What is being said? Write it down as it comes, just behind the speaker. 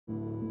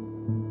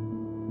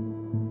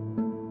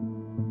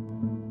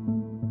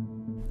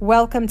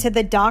Welcome to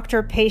the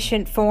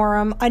Doctor-Patient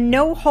Forum, a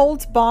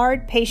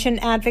no-holds-barred patient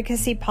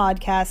advocacy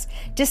podcast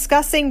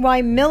discussing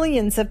why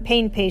millions of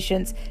pain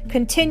patients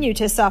continue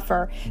to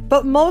suffer,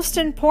 but most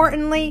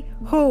importantly,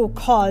 who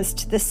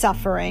caused the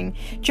suffering.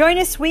 Join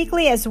us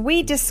weekly as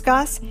we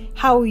discuss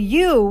how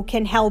you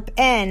can help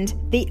end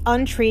the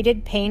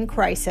untreated pain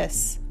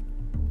crisis.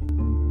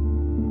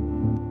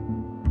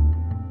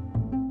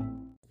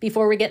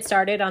 Before we get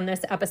started on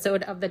this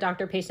episode of the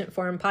Doctor Patient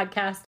Forum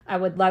podcast, I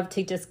would love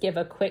to just give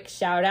a quick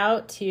shout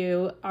out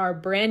to our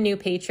brand new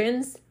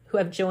patrons who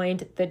have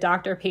joined the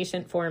Doctor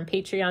Patient Forum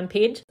Patreon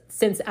page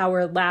since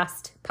our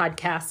last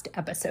podcast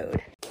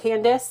episode.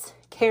 Candace,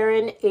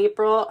 Karen,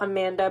 April,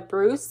 Amanda,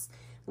 Bruce,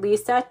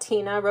 Lisa,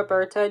 Tina,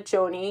 Roberta,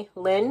 Joni,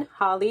 Lynn,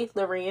 Holly,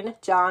 Lorraine,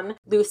 John,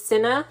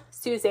 Lucina,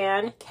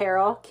 Suzanne,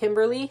 Carol,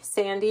 Kimberly,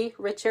 Sandy,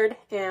 Richard,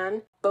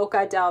 Ann,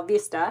 Boca del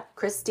Vista,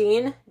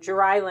 Christine,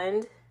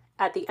 Dryland,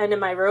 at the end of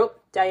my rope,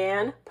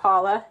 Diane,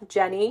 Paula,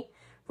 Jenny,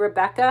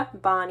 Rebecca,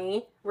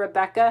 Bonnie,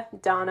 Rebecca,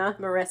 Donna,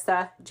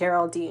 Marissa,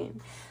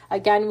 Geraldine.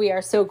 Again, we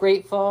are so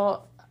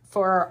grateful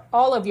for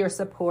all of your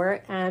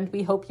support, and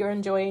we hope you're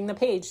enjoying the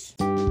page.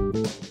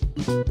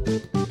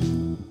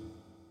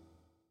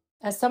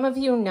 As some of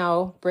you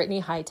know, Brittany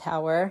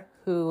Hightower,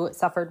 who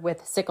suffered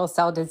with sickle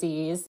cell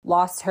disease,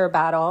 lost her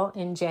battle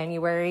in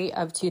January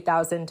of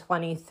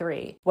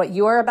 2023. What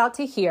you are about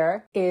to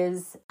hear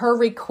is her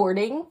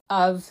recording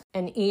of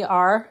an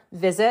ER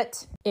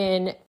visit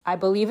in, I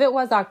believe it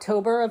was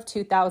October of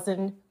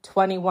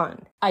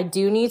 2021. I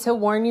do need to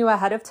warn you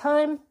ahead of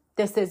time,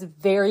 this is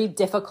very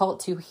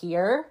difficult to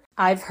hear.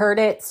 I've heard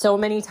it so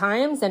many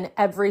times, and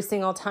every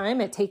single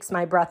time it takes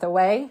my breath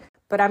away.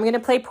 But I'm going to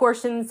play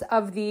portions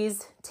of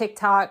these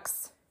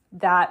TikToks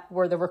that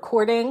were the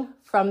recording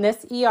from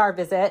this ER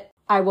visit.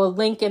 I will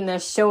link in the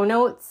show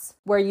notes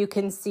where you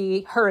can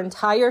see her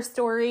entire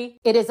story.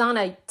 It is on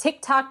a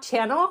TikTok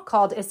channel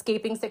called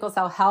Escaping Sickle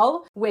Cell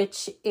Hell,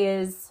 which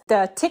is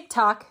the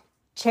TikTok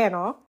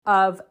channel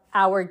of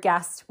our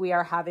guest we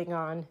are having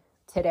on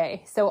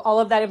today. So all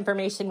of that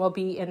information will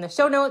be in the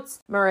show notes.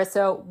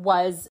 Marissa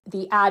was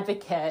the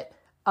advocate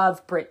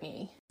of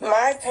Brittany.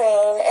 My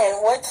pain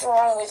and what's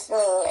wrong with me,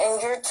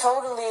 and you're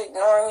totally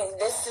ignoring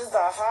this is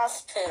a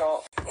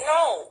hospital.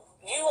 No,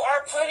 you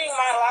are putting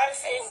my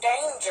life in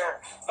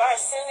danger by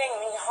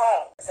sending me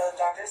home. So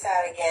Dr.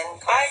 Sad again.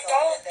 I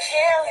don't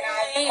care to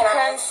be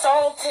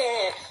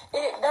consulted.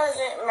 It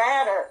doesn't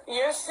matter.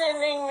 You're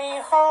sending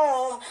me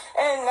home,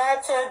 and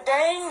that's a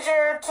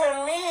danger to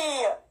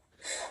me.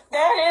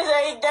 That is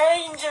a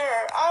danger.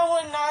 I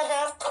would not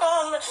have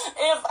come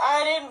if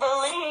I didn't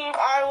believe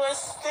I was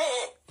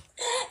sick.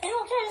 You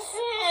can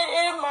see it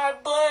in my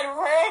blood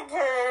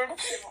record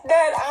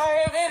that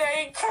I am in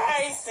a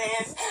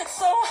crisis.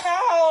 So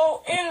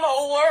how in the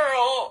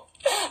world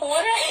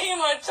would a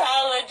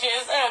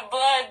hematologist and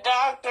blood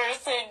doctor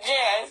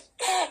suggest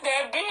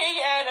that being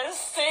at a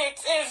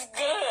 6 is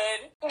good?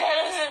 That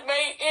doesn't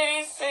make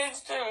any sense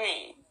to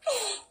me.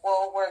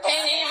 Well,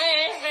 and even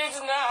if it's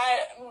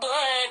not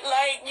blood,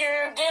 like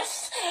you're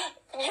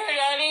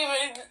not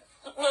even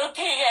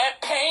looking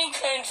at pain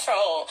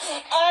control.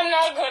 I'm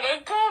not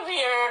gonna come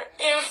here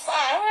if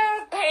I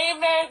have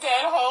pain meds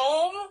at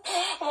home.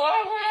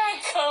 Why would I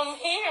come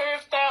here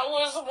if that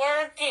was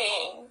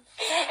working?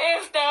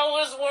 If that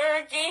was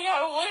working,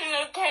 I wouldn't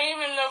have came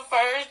in the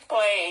first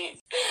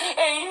place.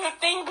 And you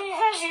think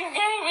because you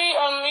gave me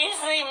a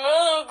measly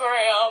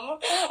milligram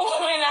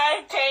when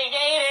I take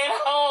 8 at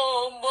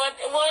home,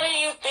 what do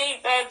you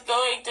think that's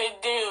going to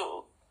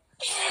do?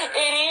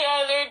 Any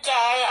other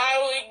time, I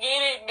would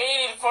get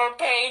admitted for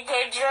pain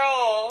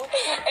control,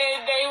 and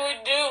they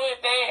would do what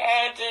they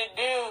had to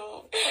do.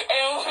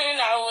 And when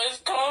I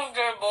was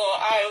comfortable,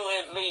 I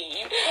would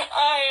leave.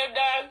 I am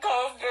not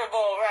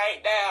comfortable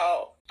right now.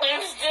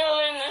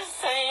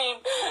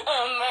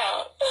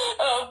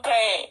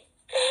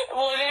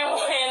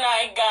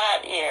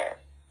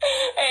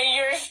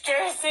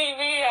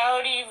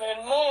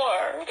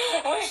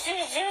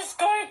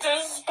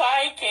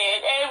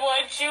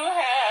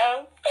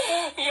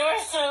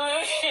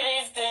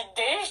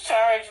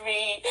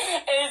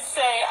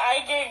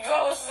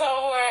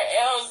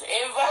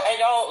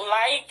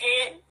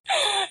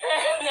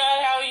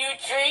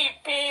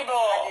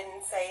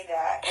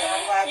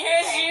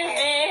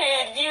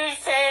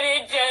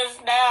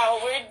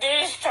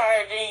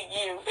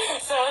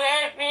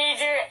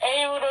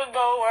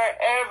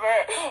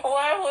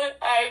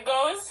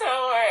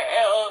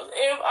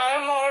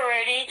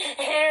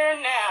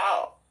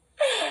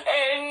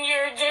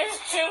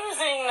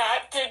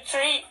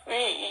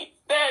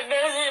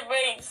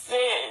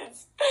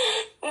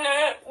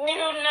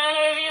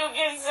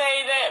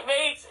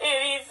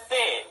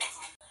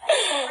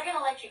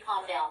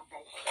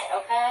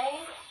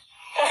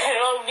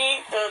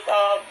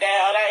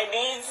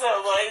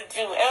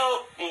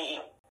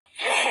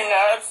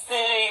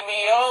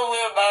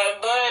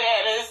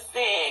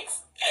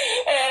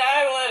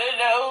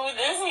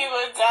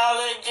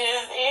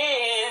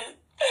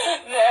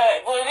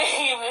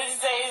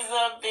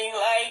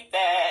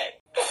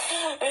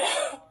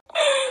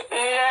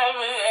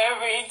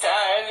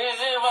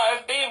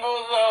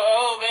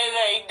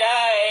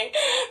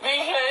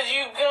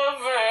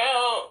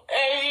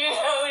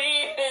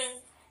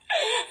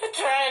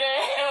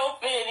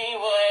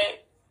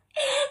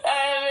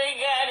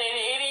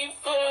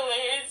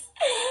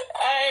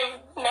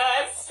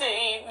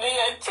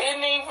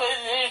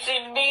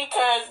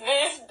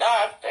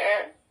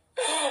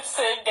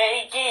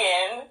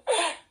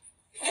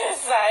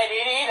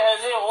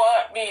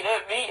 me to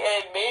be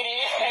admitted.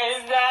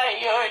 It's not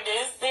your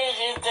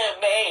decision to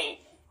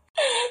make.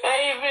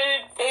 They've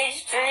been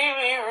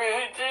extremely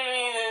rude to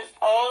me this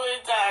whole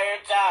entire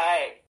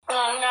time.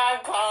 I'm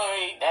not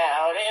calming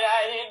down, and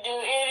I didn't do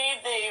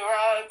anything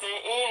wrong to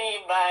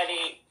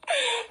anybody.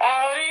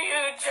 How do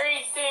you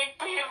treat sick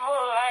people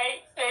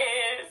like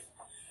this?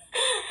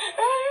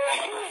 How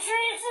do you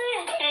treat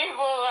sick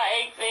people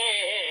like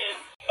this?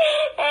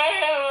 I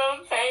have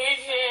a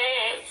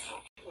patient.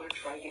 We're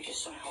trying to get you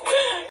some help.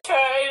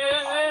 Trying to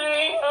send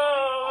me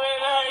home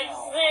and I'm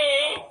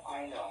sick.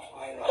 I know.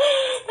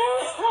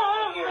 That's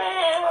not I hear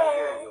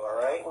fair. you, all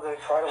right? We're going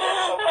to try to work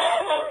something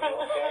out for you,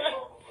 okay?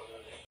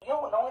 No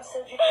one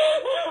said you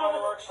can't. We're trying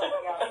to work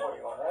something out for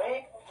you, all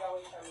right?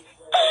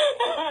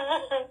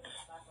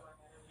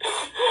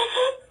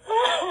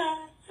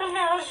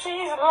 Now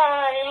she's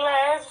lying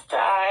last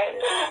time.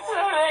 So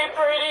they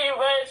pretty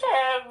much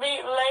have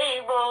me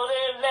labeled,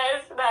 and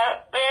that's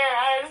not fair.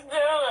 I'm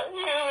still a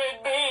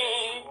human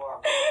being.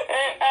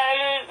 And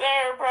I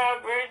deserve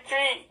proper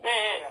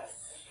treatment.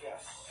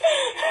 Yes.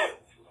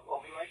 We'll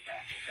be right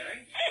back,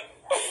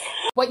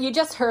 okay? What you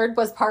just heard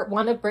was part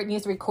one of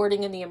Brittany's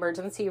recording in the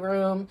emergency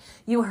room.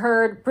 You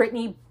heard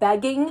Brittany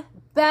begging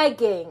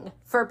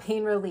for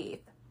pain relief,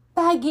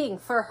 begging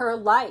for her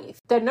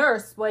life. The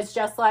nurse was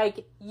just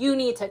like, you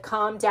need to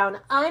calm down.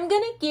 I'm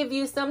going to give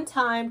you some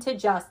time to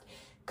just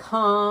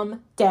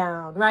calm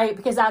down, right?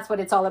 Because that's what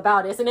it's all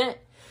about, isn't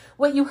it?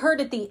 What you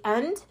heard at the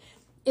end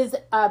is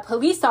a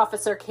police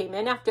officer came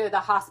in after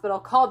the hospital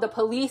called the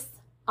police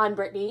on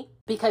Brittany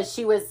because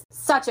she was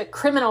such a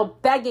criminal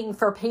begging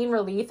for pain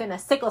relief in a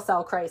sickle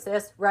cell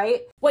crisis,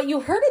 right? What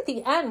you heard at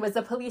the end was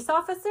a police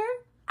officer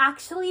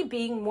actually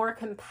being more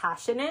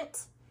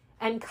compassionate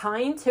and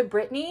kind to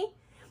Brittany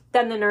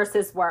than the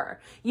nurses were.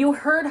 You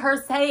heard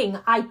her saying,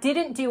 I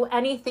didn't do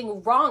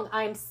anything wrong.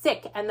 I'm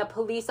sick. And the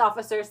police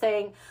officer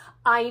saying,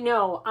 I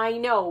know,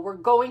 we're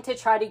going to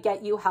try to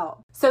get you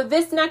help. So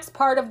this next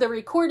part of the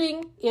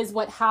recording is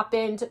what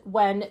happened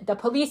when the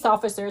police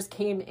officers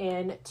came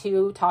in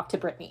to talk to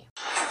Brittany.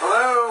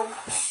 Hello?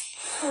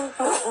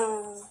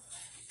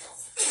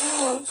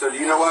 So do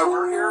you know why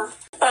we're here?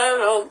 I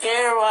don't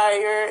care why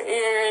you're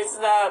here. It's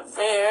not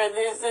fair.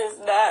 This is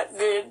not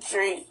good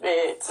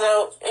treatment.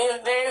 So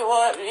if they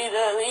want me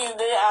to leave,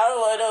 then I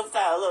want to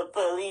file a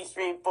police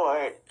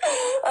report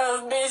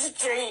of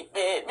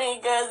mistreatment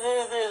because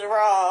this is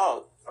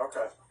wrong.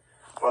 Okay.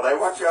 Well, they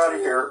want you out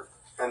of here,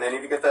 and they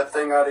need to get that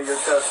thing out of your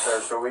chest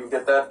there so we can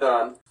get that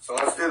done. So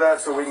let's do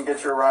that so we can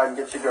get you a ride and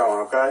get you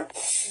going, okay?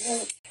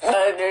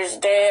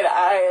 Understand,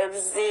 I am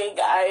sick.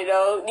 I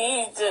don't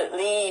need to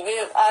leave.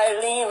 If I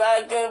leave,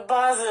 I could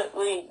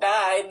possibly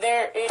die.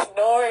 They're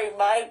ignoring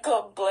my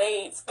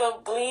complaints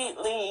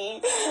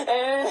completely.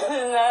 And this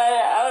is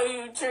not how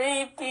you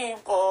treat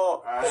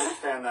people. I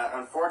understand that.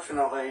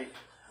 Unfortunately,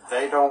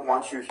 they don't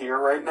want you here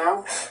right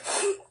now.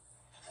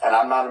 And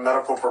I'm not a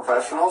medical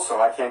professional,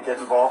 so I can't get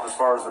involved as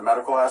far as the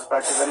medical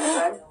aspect of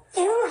anything.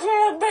 You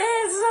can't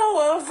ban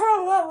someone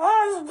from a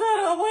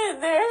hospital when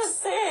they're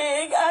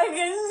sick. I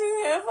can see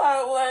if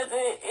I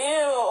wasn't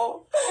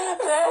ill.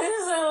 That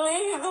is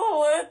illegal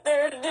what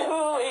they're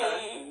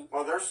doing.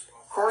 Well, there's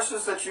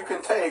courses that you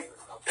can take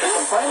to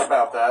complain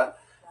about that.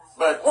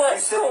 But What you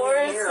sitting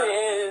in here,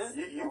 courses?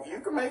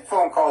 you can make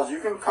phone calls. You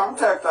can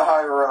contact the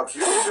higher ups.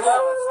 You can do all How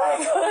that am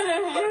I stuff. going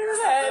to do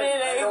that They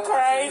in a don't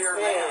want you here now.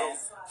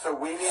 crisis? So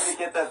we need to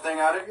get that thing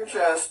out of your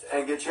chest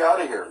and get you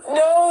out of here.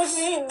 No,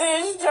 she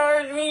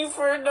discharged me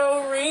for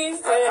no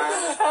reason.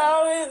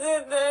 How is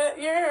it that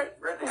you're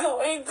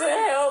going to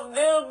help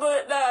them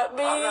but not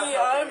me?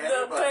 I'm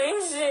the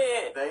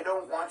patient. They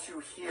don't want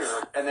you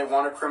here, and they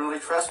want to criminally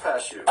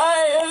trespass you.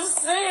 I am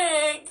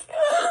sick.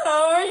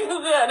 How are you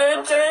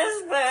gonna So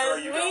trespass are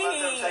you going to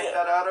let them take me?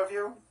 that out of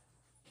you?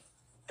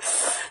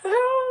 No,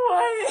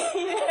 I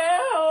need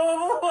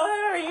help.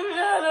 Why are you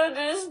not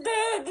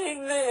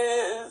understanding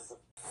this?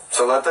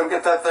 So let them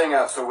get that thing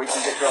out so we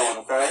can get going,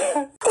 okay?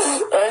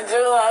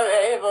 Until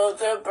I'm able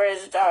to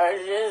press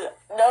charges,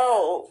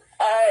 no.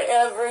 I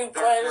have There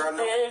are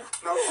requested.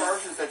 no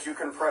charges that you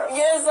can press.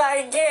 Yes,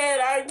 I can.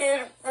 I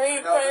can there's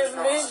request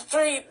not.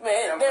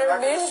 mistreatment. And we're They're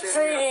not gonna sit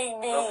here. mistreating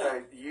me.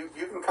 Okay,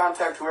 you can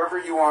contact whoever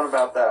you want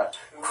about that.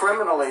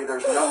 Criminally,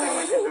 there's nothing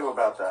we can do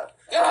about that.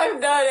 I'm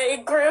not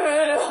a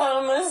criminal.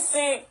 I'm a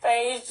sick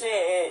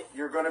patient.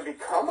 You're going to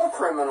become a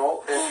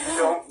criminal if you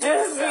don't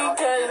Just get out and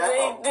because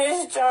get they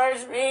out.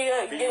 discharged me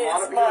Do you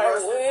want to against be my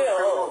arrested for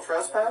criminal will.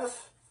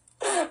 trespass?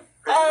 'Cause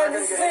you're I'm not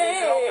going to get any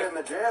sick. help in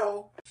the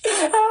jail.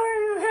 How are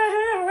you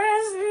gonna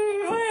arrest me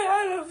when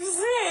I'm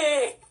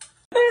sick?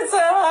 It's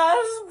a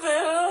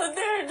hospital.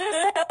 They're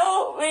to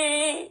help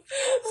me.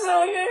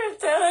 So you're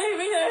telling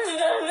me there's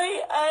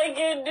nothing I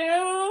can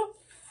do?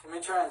 Let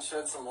me try and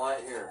shed some light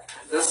here.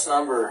 This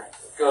number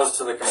goes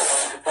to the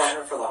complaint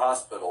department for the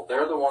hospital.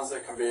 They're the ones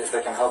that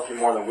can help you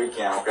more than we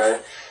can, okay?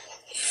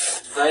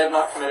 They have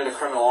not committed a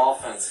criminal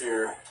offense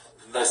here.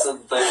 They said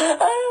they... I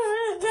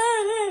haven't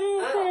done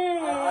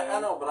anything. I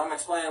know, but I'm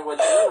explaining what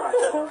you do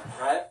right now,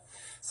 right?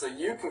 So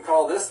you can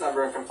call this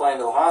number and complain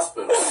to the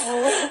hospital.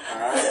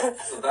 Alright?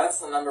 So that's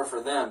the number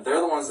for them. They're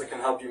the ones that can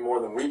help you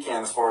more than we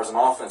can as far as an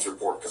offense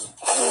report, because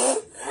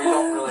we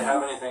don't really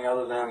have anything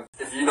other than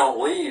if you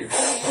don't leave,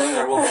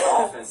 there will be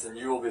an offense and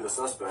you will be the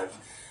suspect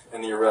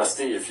and the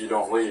arrestee if you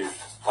don't leave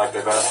like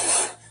they've asked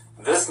you to.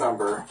 This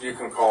number you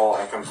can call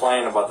and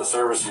complain about the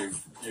service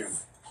you've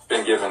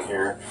been given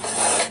here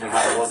and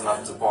how it wasn't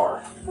up to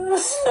par.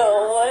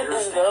 So what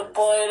is the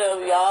point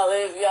of y'all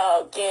if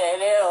y'all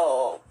can't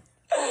help?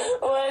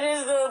 What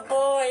is the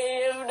point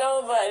if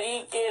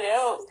nobody can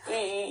help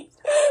me?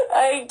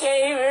 I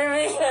came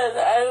here because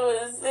I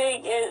was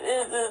sick and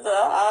this is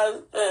a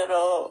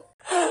hospital.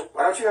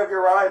 Why don't you have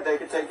your ride? They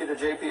can take you to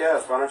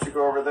JPS. Why don't you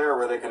go over there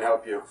where they can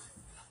help you?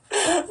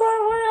 But when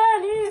I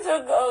need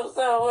to go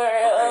somewhere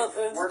else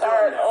and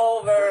start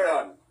over. We're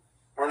done.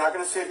 We're not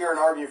going to sit here and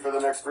argue for the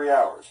next 3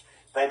 hours.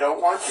 They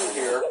don't want you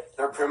here.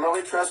 They're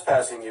criminally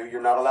trespassing you.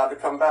 You're not allowed to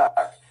come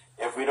back.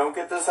 If we don't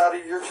get this out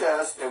of your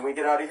chest and we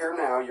get out of here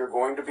now, you're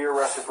going to be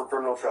arrested for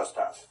criminal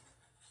trespass.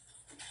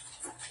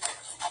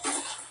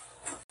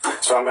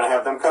 So I'm going to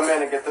have them come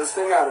in and get this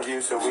thing out of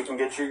you so we can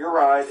get you your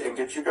ride and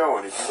get you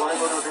going. If you want to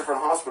go to a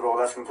different hospital,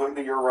 that's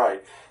completely your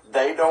right.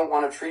 They don't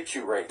want to treat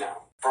you right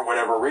now. For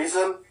whatever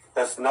reason,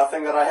 that's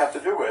nothing that I have to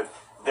do with.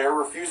 They're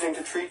refusing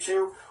to treat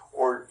you,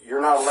 or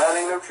you're not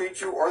letting them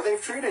treat you, or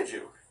they've treated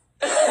you.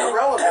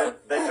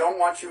 Irrelevant. They don't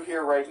want you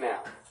here right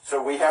now. So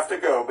we have to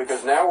go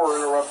because now we're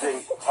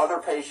interrupting other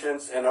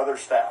patients and other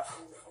staff.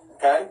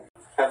 Okay?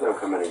 Have them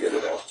come in and get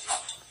it out.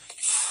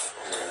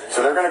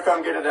 So they're going to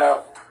come get it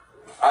out.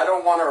 I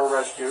don't want to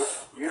arrest you.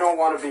 You don't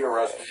want to be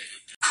arrested.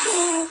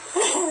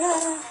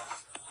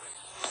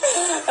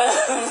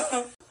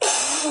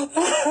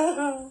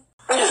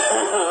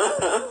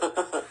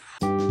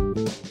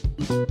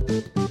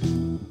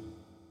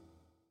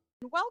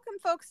 Welcome,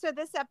 folks, to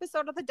this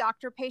episode of the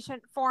Doctor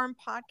Patient Forum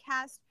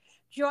podcast.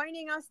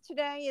 Joining us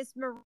today is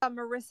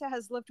Marissa.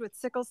 Has lived with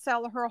sickle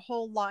cell her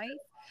whole life.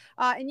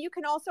 And you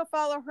can also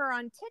follow her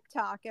on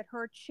TikTok at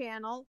her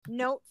channel,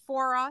 Note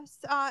for Us.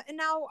 And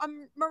now,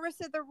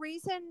 Marissa, the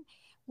reason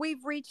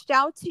we've reached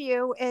out to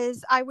you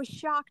is I was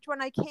shocked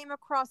when I came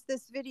across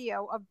this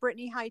video of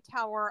Brittany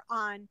Hightower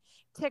on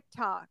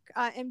TikTok.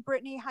 And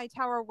Brittany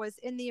Hightower was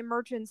in the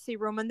emergency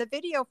room. And the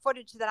video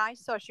footage that I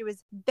saw, she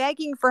was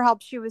begging for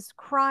help. She was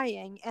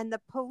crying, and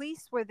the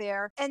police were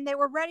there, and they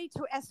were ready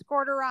to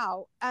escort her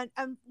out. And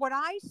what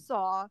I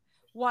saw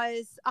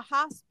was a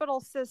hospital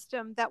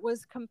system that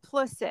was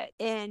complicit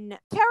in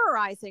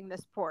terrorizing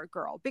this poor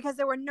girl, because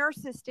there were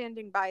nurses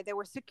standing by, there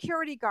were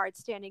security guards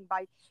standing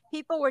by,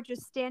 people were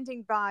just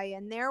standing by,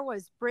 and there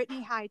was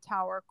Brittany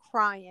Hightower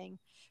crying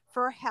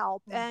for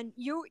help. And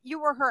you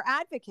were her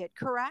advocate,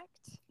 correct?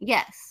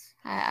 Yes,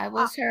 I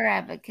was her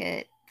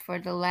advocate for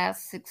the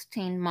last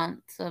 16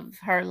 months of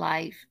her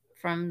life,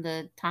 from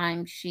the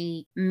time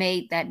she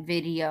made that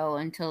video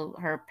until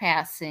her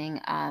passing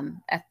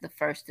at the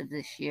first of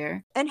this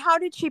year. And how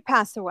did she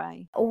pass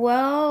away?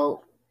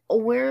 Well,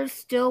 we're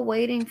still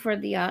waiting for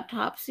the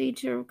autopsy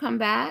to come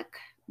back,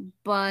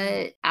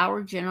 but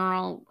our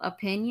general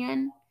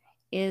opinion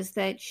is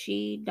that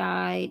she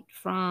died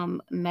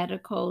from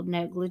medical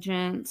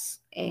negligence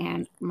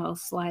and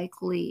most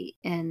likely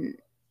an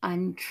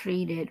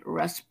untreated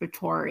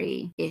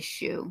respiratory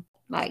issue.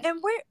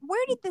 And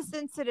where did this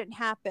incident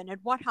happen? At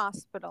what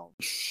hospital?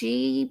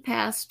 She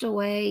passed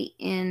away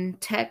in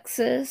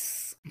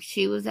Texas.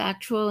 She was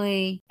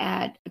actually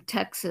at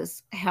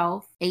Texas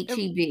Health,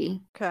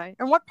 HEB. Okay.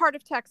 And what part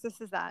of Texas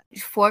is that?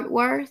 Fort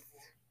Worth.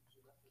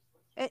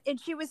 And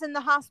she was in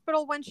the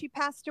hospital when she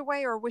passed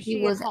away, or was she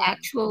She was at home?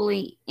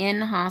 actually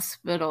in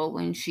hospital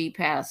when she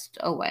passed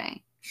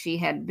away. She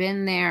had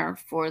been there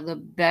for the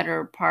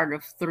better part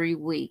of 3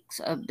 weeks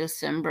of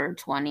December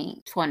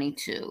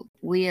 2022.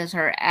 We as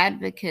her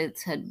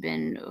advocates had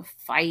been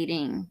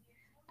fighting.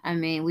 I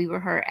mean, we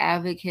were her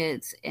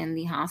advocates, and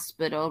the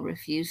hospital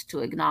refused to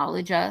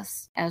acknowledge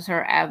us as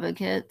her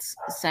advocates,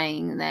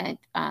 saying that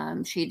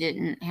she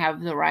didn't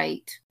have the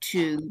right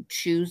to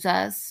choose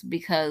us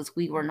because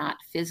we were not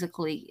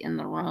physically in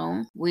the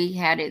room. We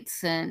had it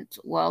sent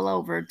well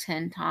over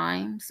 10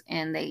 times,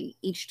 and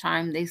each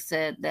time they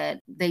said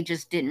that they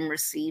just didn't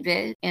receive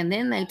it. And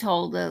then they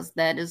told us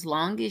that as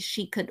long as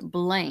she could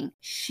blink,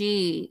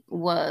 she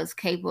was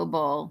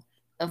capable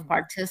of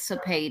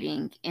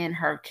participating in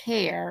her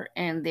care,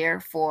 and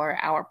therefore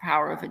our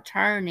power of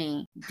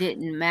attorney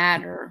didn't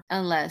matter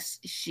unless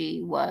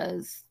she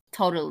was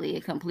totally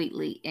and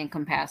completely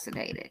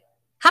incapacitated.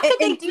 How could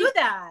they do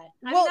that?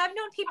 I Well, mean, I've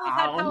known people who've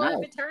had I don't power of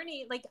know.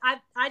 attorney. Like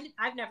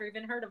I've never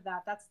even heard of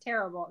that. That's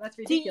terrible. That's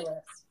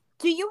ridiculous.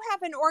 Do you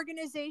have an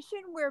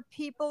organization where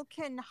people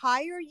can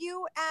hire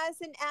you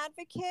as an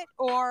advocate,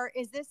 or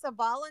is this a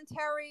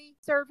voluntary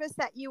service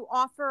that you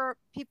offer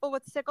people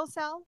with sickle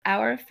cell?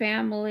 Our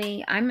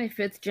family, I'm a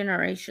 5th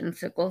generation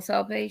sickle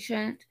cell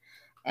patient,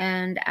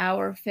 and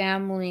our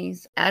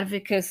family's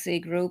advocacy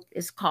group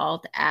is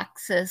called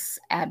Access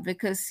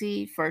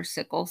Advocacy for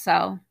Sickle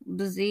Cell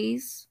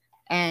Disease.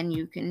 And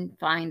you can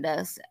find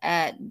us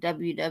at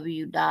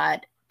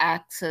www.accessaddc.org.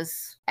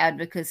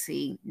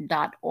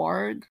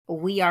 accessadvocacy.org.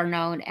 We are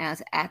known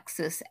as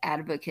Access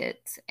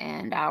Advocates,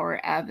 and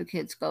our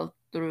advocates go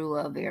through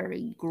a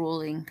very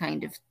grueling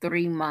kind of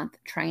 3-month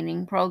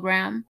training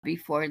program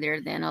before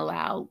they're then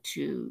allowed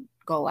to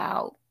go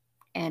out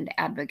and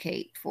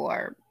advocate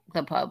for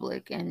the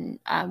public. And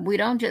we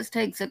don't just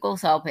take sickle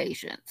cell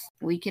patients.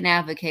 We can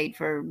advocate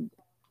for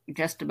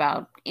just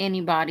about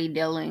anybody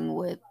dealing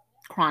with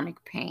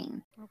chronic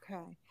pain. Okay.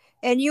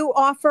 And you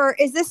offer,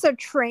 is this a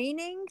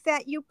training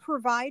that you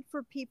provide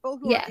for people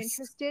who are Yes.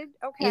 interested?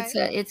 Okay.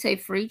 It's a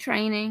free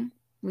training.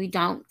 We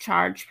don't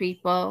charge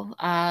people.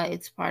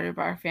 It's part of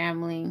our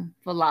family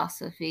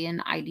philosophy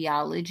and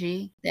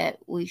ideology that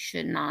we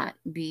should not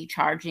be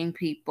charging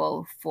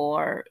people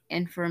for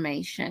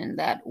information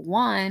that,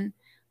 one,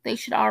 they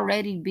should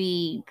already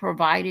be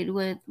provided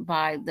with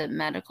by the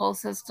medical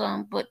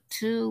system, but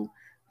two,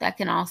 that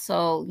can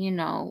also,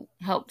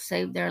 help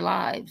save their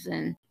lives.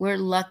 And we're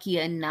lucky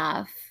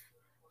enough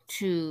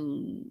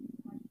to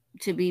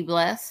be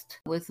blessed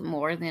with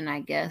more than, I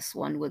guess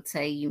one would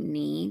say, you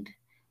need.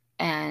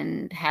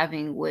 And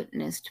having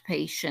witnessed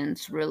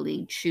patients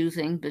really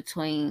choosing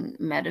between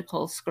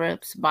medical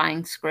scripts,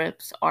 buying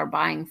scripts, or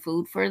buying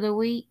food for the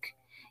week,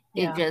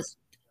 Yeah. it just,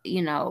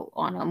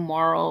 on a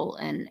moral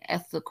and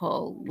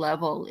ethical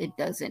level, it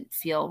doesn't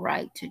feel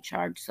right to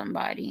charge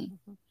somebody.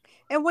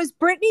 And was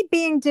Brittany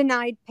being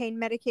denied pain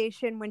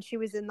medication when she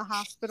was in the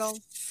hospital?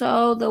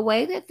 So the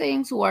way that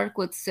things work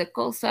with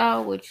sickle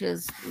cell, which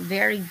is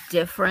very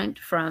different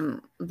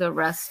from the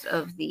rest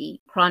of the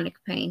chronic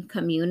pain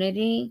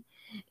community,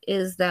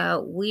 is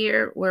that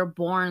we're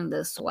born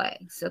this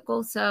way.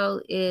 Sickle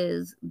cell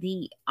is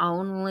the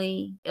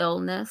only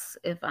illness,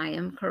 if I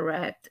am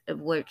correct,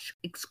 of which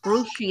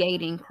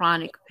excruciating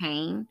chronic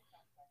pain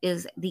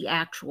is the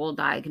actual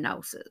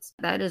diagnosis.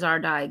 That is our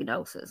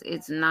diagnosis.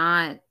 It's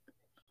not,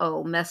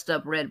 messed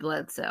up red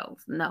blood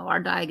cells. No, our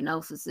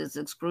diagnosis is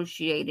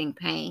excruciating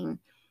pain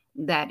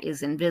that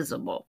is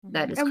invisible.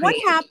 That is and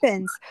created. What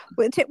happens?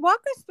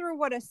 Walk us through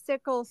what a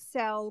sickle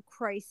cell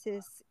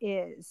crisis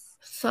is.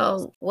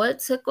 So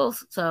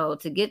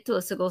to get to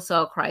a sickle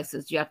cell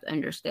crisis, you have to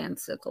understand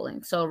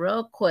sickling. So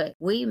real quick,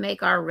 we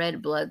make our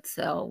red blood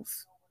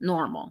cells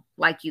normal,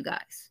 like you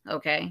guys.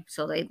 Okay.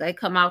 So they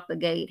come out the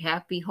gate,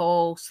 happy,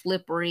 whole,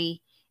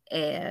 slippery,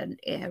 and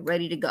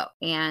ready to go.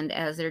 And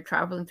as they're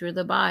traveling through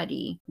the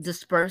body,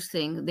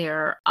 dispersing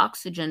their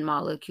oxygen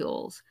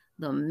molecules,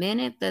 the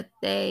minute that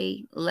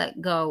they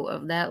let go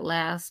of that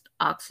last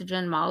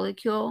oxygen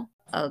molecule,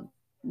 a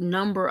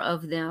number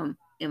of them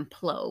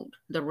implode.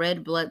 The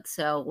red blood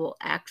cell will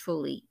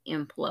actually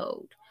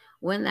implode.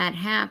 When that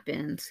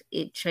happens,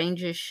 it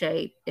changes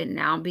shape. It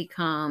now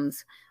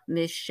becomes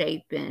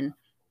misshapen,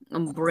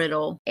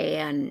 brittle,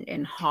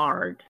 and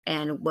hard,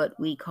 and what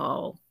we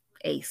call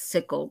a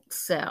sickled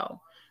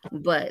cell.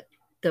 But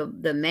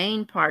the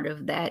main part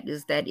of that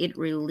is that it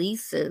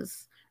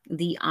releases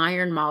the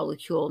iron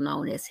molecule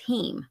known as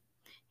heme.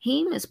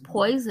 Heme is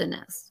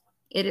poisonous.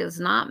 It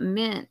is not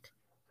meant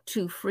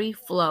to free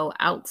flow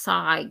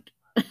outside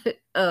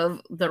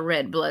of the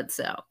red blood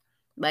cell.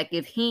 Like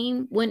if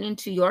heme went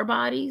into your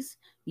bodies,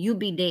 you'd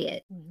be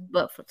dead.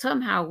 But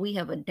somehow we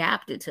have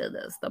adapted to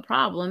this. The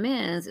problem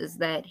is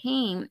that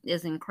heme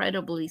is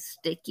incredibly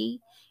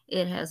sticky.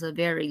 It has a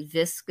very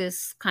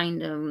viscous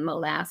kind of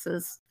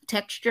molasses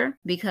texture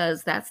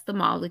because that's the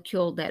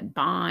molecule that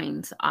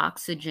binds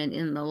oxygen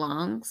in the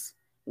lungs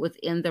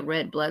within the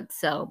red blood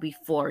cell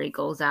before it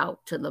goes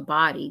out to the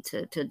body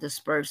to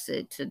disperse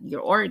it to your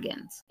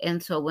organs.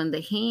 And so when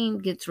the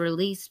heme gets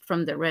released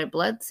from the red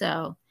blood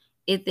cell,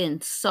 it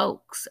then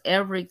soaks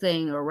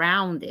everything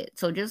around it.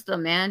 So just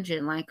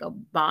imagine like a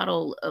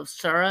bottle of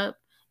syrup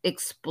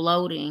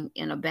exploding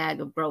in a bag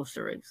of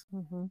groceries.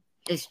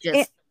 It's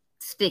just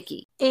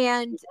sticky.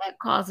 And that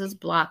causes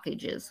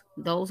blockages.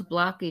 Those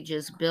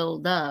blockages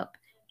build up,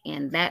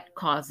 and that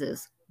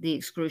causes the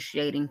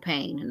excruciating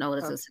pain known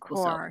as a sickle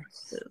cell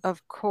crisis.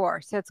 Of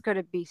course. That's going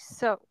to be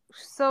so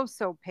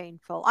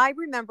painful. I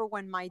remember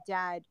when my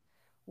dad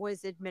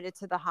was admitted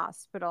to the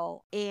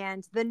hospital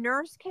and the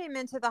nurse came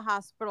into the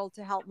hospital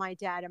to help my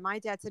dad. And my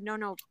dad said,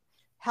 no,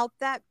 help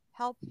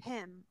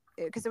him.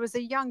 Because it was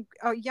a young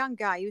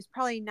guy. He was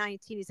probably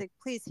 19. He's like,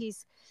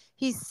 please,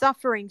 he's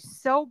suffering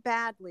so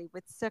badly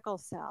with sickle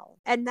cell.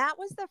 And that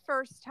was the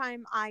first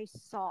time I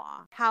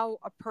saw how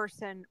a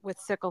person with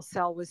sickle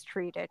cell was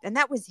treated. And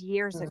that was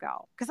years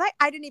ago. Because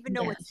I didn't even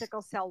know what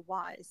sickle cell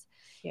was.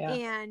 Yeah.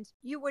 And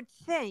you would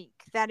think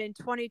that in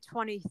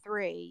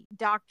 2023,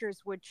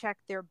 doctors would check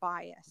their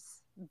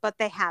bias, but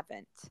they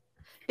haven't.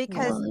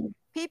 Because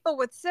people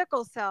with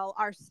sickle cell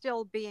are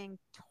still being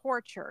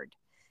tortured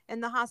in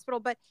the hospital.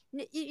 But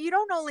you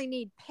don't only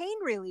need pain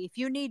relief,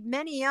 you need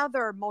many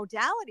other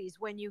modalities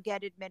when you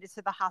get admitted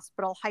to the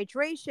hospital,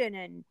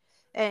 hydration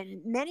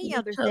and many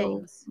other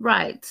things.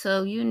 Right.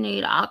 So you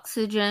need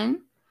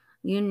oxygen,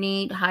 you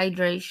need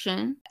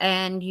hydration,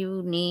 and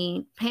you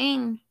need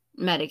pain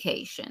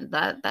medication.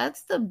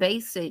 That's the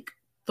basic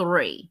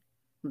 3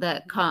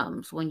 that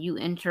comes when you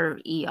enter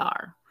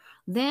ER.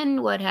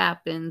 Then what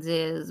happens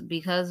is,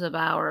 because of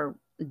our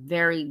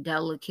very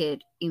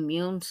delicate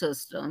immune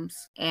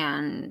systems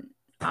and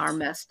our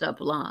messed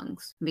up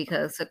lungs,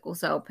 because sickle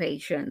cell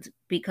patients,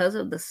 because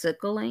of the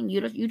sickling,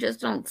 you just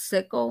don't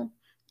sickle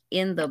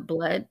in the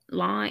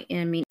bloodline,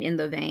 I mean in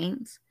the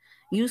veins.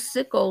 You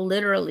sickle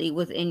literally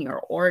within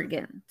your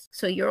organs.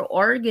 So your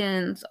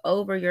organs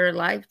over your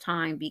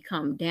lifetime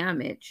become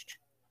damaged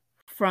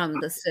from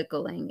the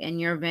sickling, and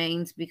your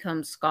veins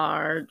become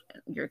scarred,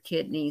 your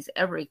kidneys,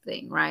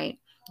 everything, right?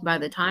 By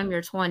the time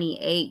you're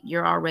 28,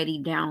 you're already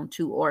down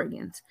 2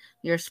 organs.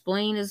 Your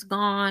spleen is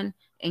gone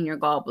and your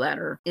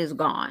gallbladder is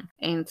gone.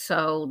 And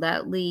so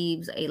that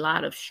leaves a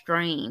lot of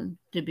strain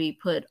to be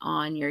put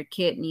on your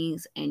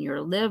kidneys and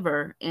your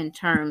liver in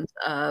terms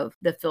of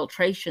the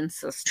filtration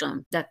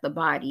system that the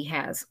body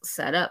has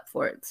set up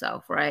for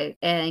itself, right?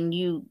 And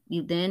you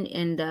then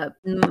end up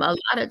a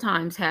lot of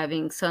times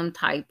having some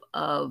type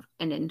of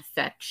an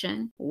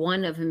infection,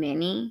 one of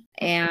many,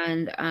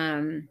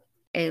 and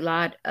a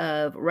lot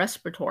of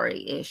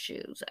respiratory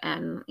issues.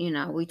 And,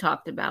 we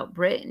talked about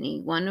Brittany.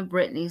 One of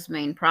Brittany's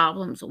main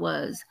problems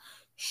was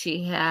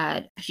she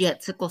had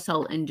sickle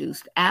cell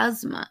induced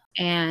asthma,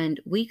 and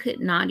we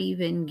could not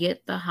even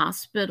get the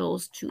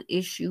hospitals to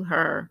issue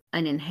her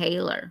an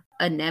inhaler,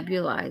 a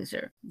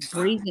nebulizer,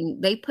 breathing.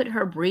 They put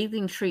her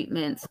breathing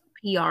treatments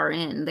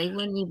PRN. They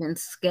wouldn't even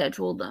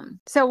schedule them.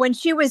 So when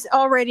she was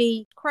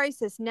already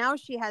crisis, now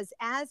she has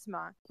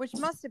asthma, which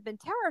must have been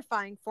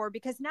terrifying for her,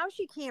 because now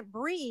she can't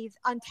breathe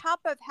on top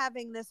of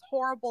having this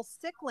horrible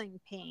sickling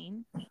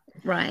pain.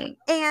 Right.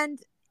 And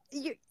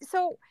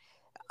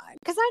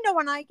because I know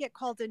when I get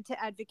called in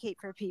to advocate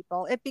for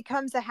people, it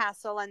becomes a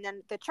hassle. And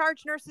then the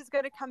charge nurse is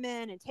going to come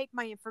in and take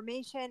my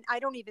information. I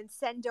don't even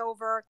send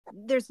over.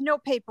 There's no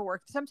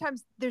paperwork.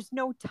 Sometimes there's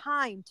no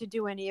time to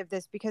do any of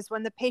this, because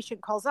when the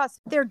patient calls us,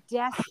 they're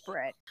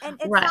desperate.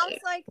 And it sounds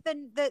like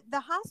the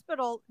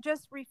hospital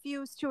just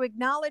refused to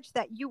acknowledge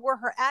that you were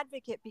her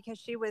advocate because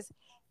she was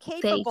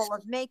capable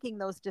of making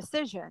those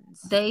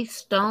decisions. They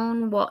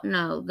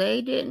no,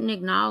 they didn't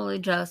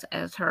acknowledge us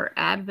as her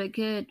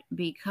advocate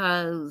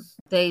because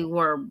they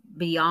were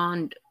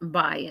beyond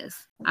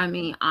bias. I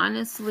mean,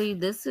 honestly,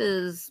 this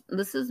is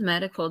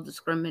medical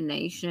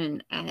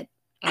discrimination at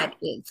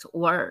its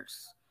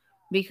worst,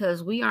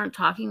 because we aren't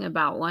talking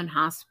about one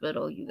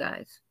hospital, you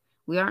guys.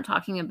 We aren't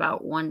talking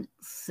about one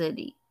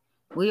city.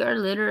 We are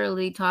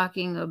literally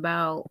talking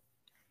about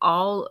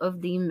all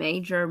of the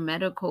major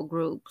medical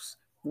groups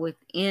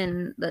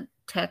within the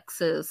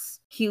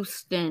Texas,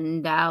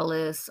 Houston,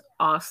 Dallas,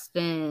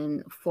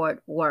 Austin,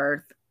 Fort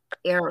Worth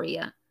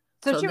area.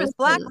 So she was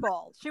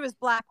blackballed. She was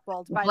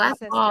blackballed by the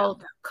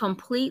system.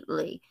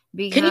 Completely.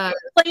 Because can you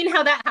explain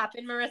how that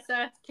happened,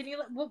 Marissa?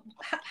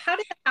 How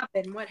did that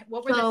happen?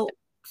 What were the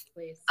steps,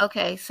 please?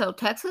 Okay, so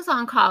Texas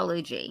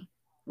Oncology,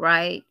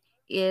 right,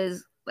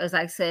 is, as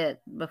I said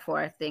before,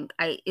 I think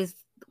is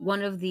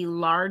one of the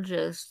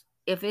largest,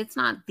 if it's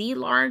not the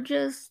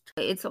largest,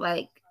 it's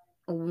like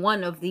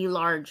one of the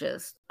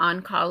largest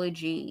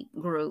oncology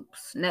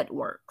groups,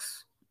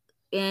 networks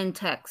in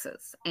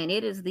Texas. And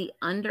it is the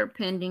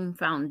underpinning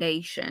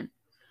foundation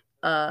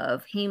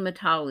of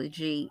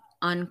hematology,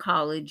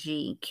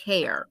 oncology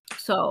care.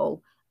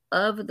 So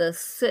of the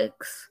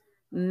 6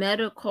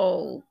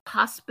 medical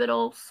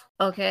hospitals,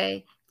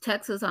 okay,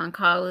 Texas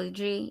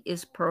Oncology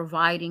is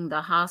providing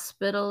the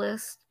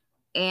hospitalist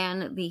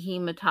and the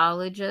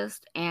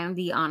hematologist and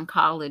the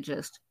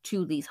oncologist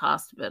to these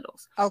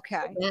hospitals.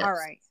 Okay. Yes. All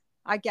right.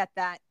 I get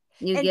that.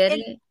 You get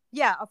it?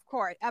 Yeah, of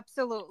course.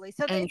 Absolutely.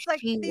 So it's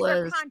like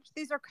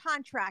these are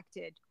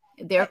contracted.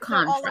 They're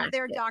contracted. So all of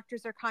their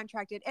doctors are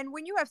contracted. And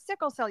when you have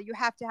sickle cell, you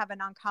have to have an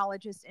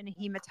oncologist and a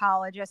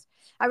hematologist.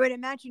 I would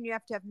imagine you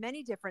have to have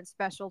many different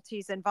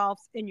specialties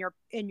involved in your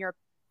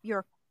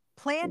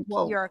plan,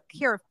 your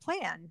cure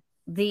plan.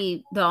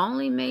 The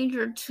only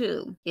major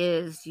 2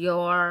 is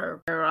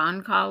your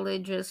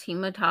oncologist,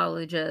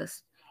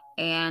 hematologist,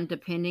 and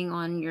depending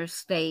on your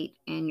state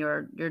and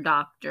your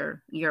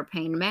doctor, your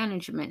pain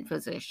management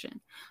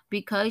physician.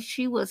 Because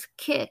she was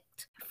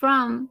kicked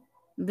from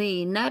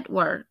the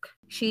network,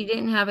 she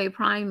didn't have a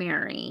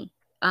primary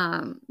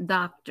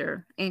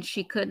doctor, and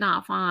she could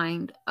not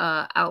find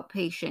an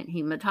outpatient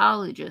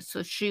hematologist.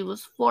 So she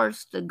was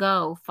forced to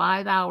go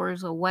 5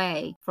 hours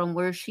away from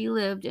where she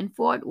lived in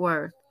Fort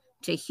Worth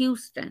to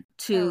Houston,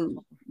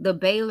 to the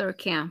Baylor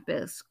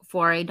campus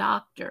for a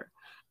doctor.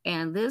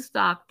 And this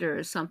doctor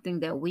is something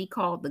that we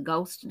call the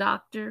ghost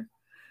doctor.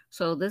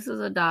 So this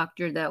is a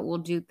doctor that will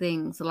do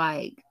things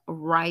like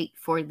write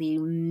for the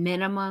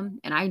minimum,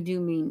 and I do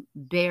mean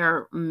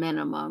bare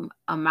minimum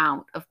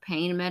amount of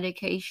pain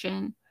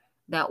medication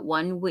that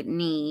one would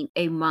need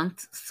a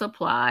month's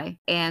supply,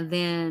 and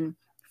then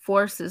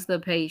forces the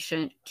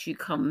patient to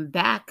come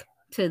back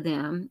to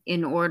them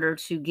in order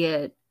to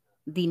get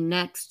the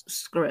next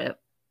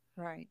script.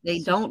 Right. They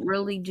don't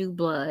really do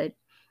blood.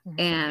 Mm-hmm.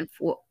 And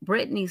for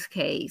Brittany's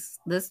case,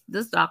 this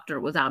doctor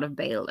was out of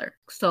Baylor.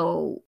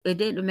 So it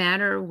didn't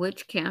matter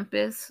which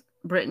campus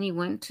Brittany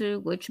went to,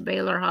 which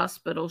Baylor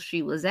hospital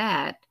she was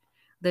at,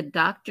 the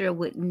doctor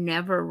would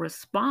never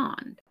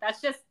respond.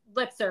 That's just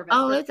lip service.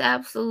 Oh, it's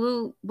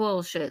absolute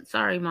bullshit.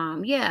 Sorry,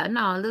 Mom. Yeah,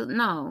 no.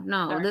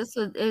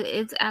 Sorry.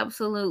 It's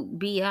absolute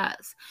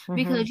BS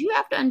because you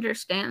have to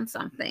understand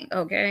something,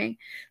 okay?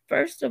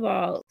 First of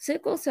all,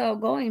 sickle cell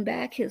going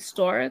back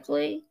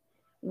historically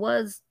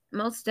was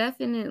most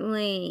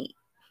definitely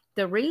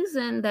the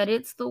reason that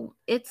it's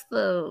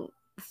the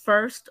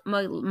first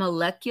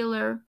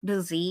molecular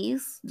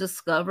disease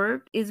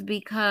discovered is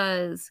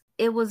because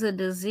it was a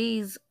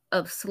disease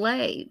of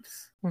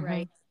slaves.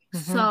 Right.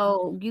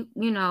 So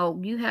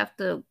you have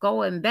to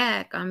going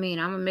back. I mean,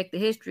 I'm gonna make the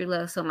history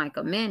lesson like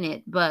a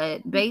minute,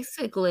 but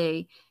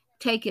basically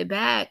take it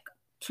back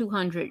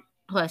 200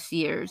 plus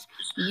years.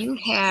 You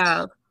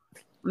have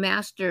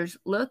masters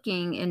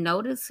looking and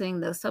noticing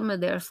that some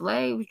of their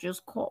slaves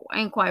just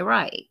ain't quite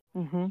right.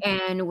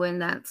 And when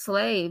that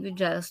slave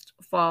just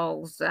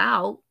falls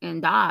out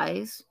and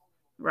dies,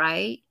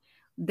 right?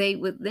 They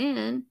would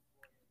then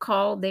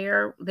call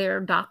their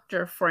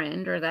doctor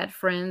friend or that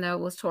friend that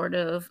was sort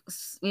of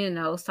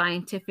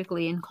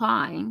scientifically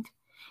inclined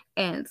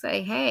and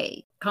say,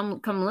 hey, come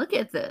look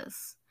at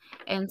this.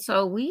 And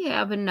so we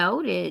have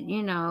noted,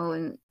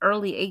 in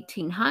early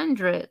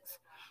 1800s,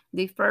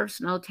 the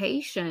first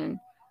notation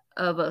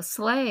of a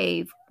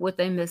slave with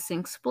a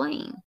missing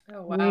spleen.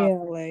 Oh, wow.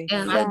 Really?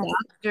 And the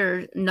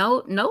doctor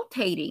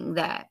notating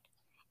that.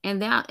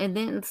 And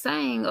then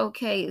saying,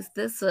 okay, is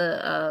this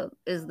a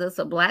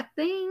black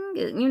thing?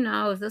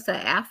 Is this an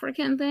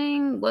African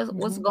thing?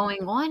 What's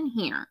going on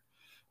here?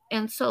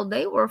 And so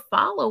they were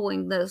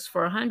following this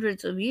for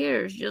hundreds of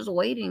years, just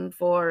waiting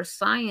for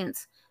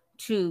science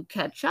to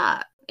catch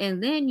up.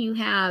 And then you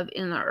have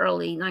in the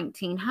early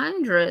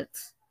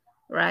 1900s,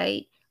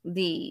 right,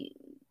 the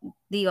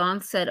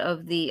onset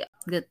of the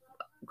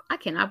I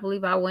cannot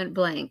believe I went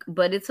blank,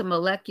 but it's a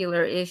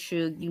molecular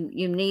issue.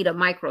 You need a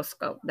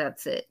microscope.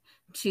 That's it,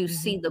 to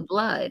see the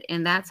blood.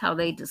 And that's how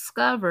they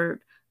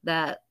discovered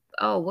that,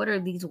 oh, what are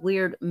these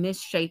weird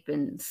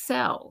misshapen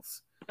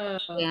cells?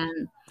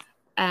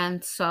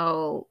 And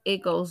so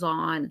it goes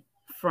on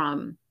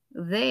from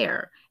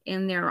there.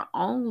 And they're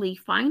only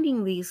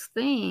finding these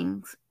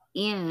things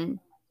in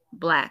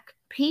Black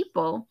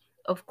people,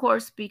 of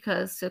course,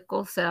 because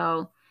sickle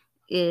cell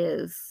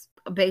is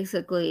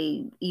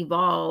basically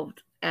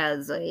evolved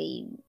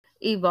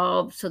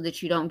so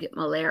that you don't get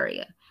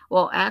malaria.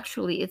 Well,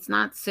 actually, it's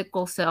not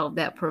sickle cell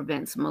that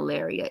prevents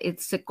malaria.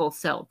 It's sickle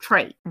cell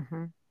trait,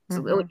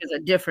 which is a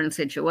different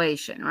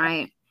situation,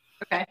 right?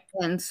 Okay.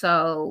 And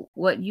so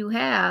what you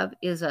have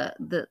is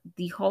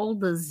the whole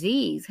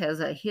disease has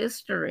a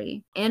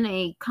history in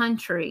a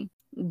country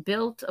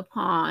built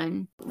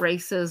upon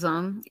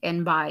racism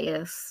and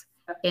bias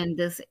and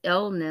this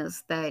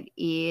illness that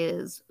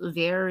is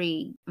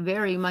very,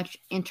 very much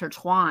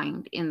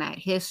intertwined in that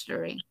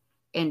history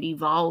and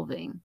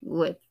evolving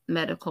with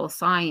medical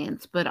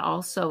science, but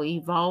also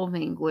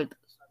evolving with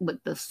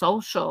the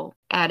social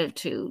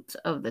attitudes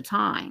of the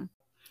time.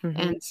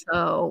 And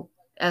so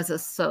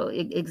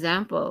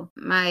example,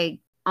 my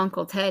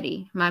Uncle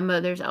Teddy, my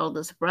mother's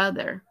eldest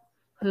brother,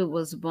 who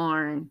was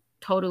born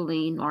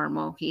totally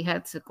normal. He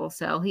had sickle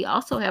cell. He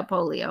also had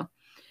polio,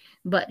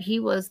 but he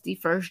was the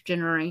first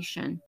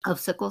generation of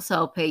sickle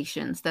cell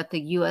patients that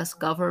the U.S.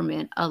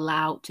 government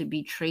allowed to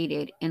be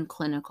treated in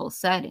clinical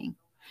setting.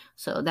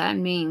 So that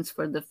means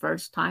for the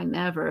first time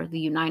ever, the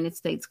United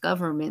States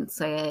government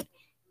said,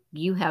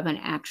 you have an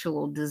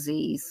actual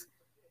disease,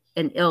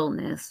 an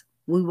illness.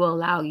 We will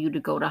allow you to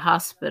go to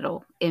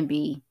hospital and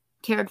be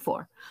cared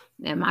for.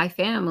 And my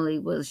family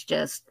was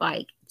just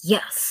like,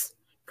 yes,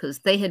 because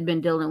they had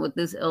been dealing with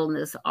this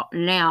illness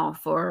now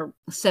for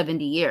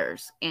 70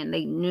 years and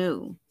they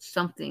knew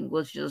something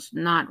was just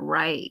not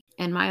right.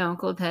 And my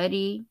Uncle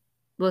Teddy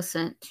was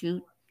sent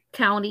to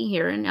county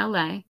here in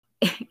LA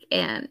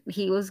and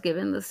he was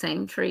given the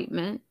same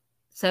treatment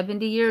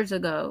 70 years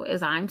ago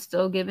as I'm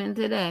still given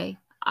today.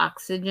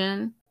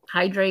 Oxygen,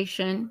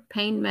 hydration,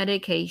 pain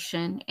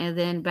medication, and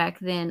then back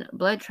then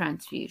blood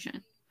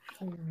transfusion.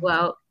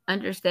 Well,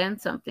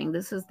 understand something.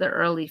 This is the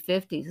early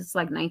 50s. It's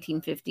like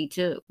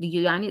 1952. The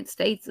United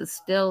States is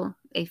still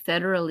a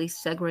federally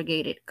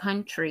segregated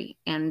country,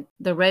 and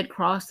the Red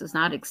Cross does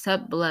not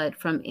accept blood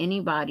from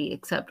anybody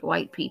except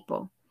white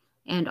people.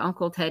 And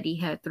Uncle Teddy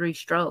had 3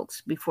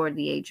 strokes before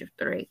the age of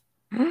 3.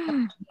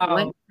 Went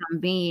from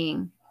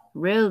being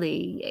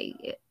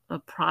really a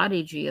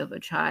prodigy of a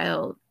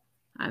child,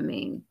 I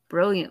mean,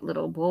 brilliant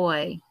little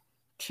boy,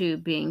 to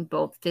being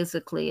both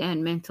physically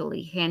and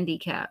mentally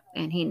handicapped.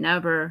 And he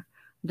never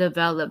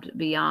developed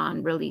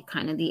beyond really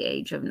kind of the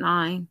age of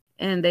 9.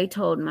 And they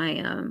told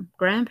my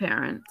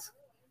grandparents,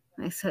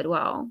 they said,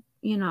 well,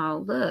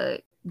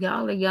 look,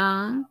 y'all are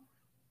young.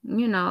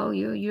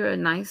 You're a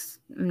nice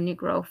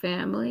Negro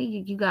family.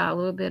 You got a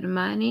little bit of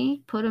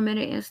money. Put them in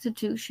an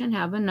institution,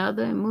 have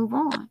another, and move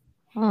on.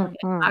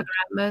 My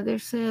grandmother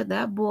said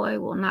that boy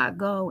will not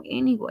go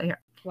anywhere.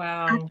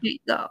 Wow. I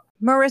can't go.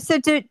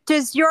 Marissa,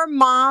 does your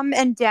mom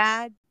and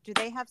dad, do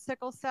they have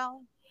sickle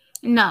cell?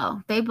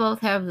 No, they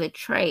both have the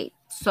trait.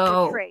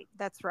 So The trait,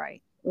 that's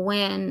right.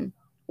 when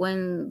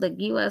the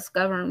U.S.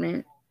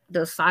 government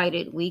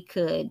decided we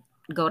could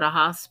go to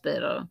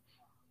hospital,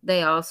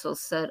 they also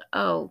said,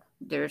 oh,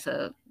 there's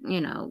a,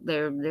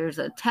 there's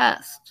a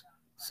test.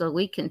 So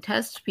we can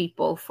test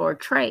people for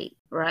trait,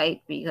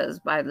 right? Because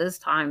by this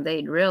time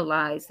they'd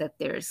realized that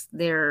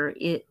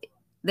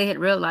they had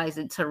realized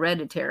it's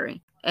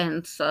hereditary.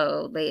 And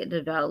so they had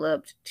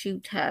developed 2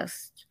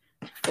 tests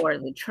for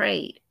the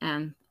trait.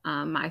 And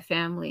my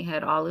family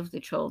had all of the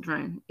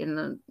children in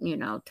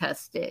the,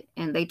 tested.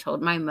 And they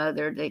told my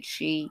mother that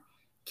she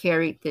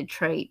carried the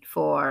trait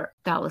for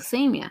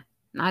thalassemia,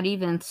 not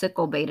even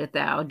sickle beta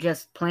thal,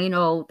 just plain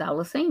old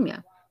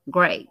thalassemia.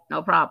 Great,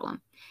 no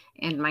problem.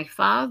 And my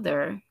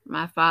father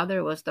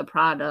was the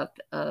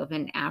product of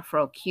an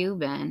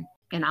Afro-Cuban,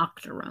 an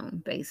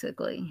octoroon,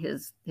 basically.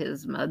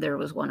 His mother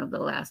was one of the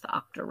last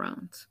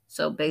octoroons.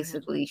 So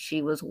basically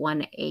she was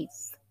 1/8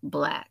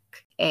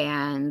 black.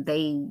 And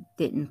they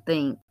didn't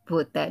think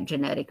with that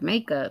genetic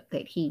makeup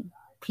that he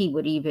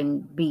would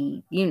even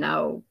be,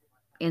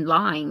 in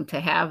line to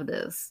have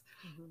this.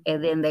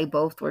 And then they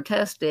both were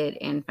tested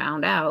and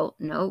found out,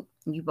 nope,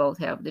 you both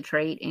have the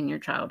trait and your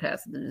child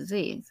has the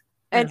disease.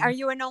 And are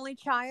you an only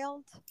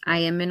child? I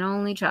am an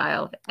only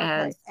child,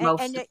 as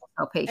most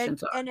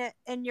patients are. And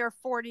in your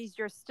 40s,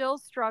 you're still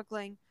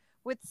struggling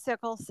with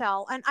sickle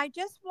cell. And I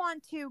just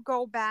want to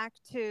go back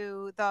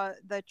to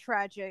the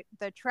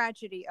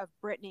tragedy of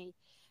Brittany,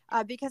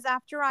 because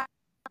after I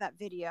that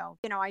video,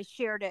 I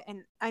shared it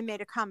and I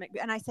made a comment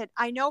and I said,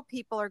 I know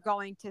people are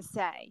going to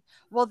say,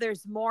 well,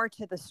 there's more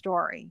to the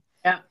story.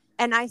 Yeah.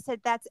 And I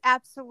said, that's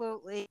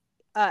absolutely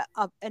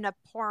an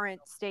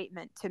abhorrent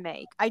statement to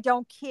make. I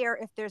don't care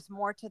if there's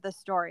more to the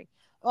story.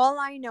 All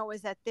I know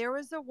is that there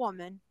was a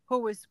woman who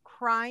was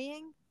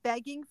crying,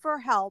 begging for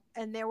help,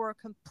 and there were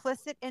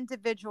complicit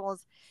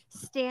individuals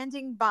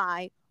standing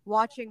by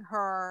watching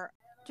her.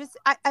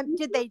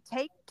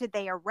 Did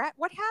they arrest?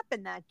 What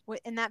happened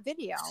in that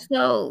video?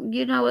 So,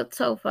 it's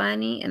so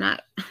funny, and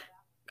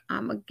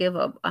I'm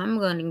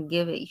going to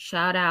give a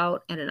shout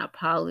out and an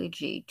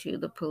apology to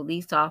the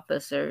police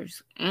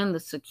officers and the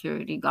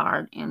security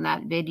guard in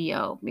that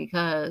video,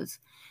 because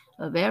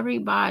of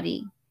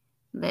everybody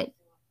that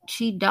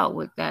she dealt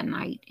with that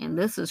night. And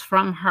this is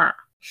from her.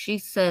 She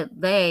said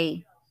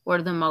they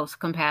were the most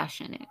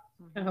compassionate.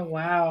 Oh,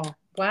 wow.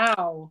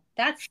 Wow.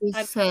 She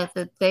said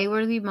that they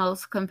were the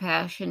most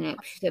compassionate.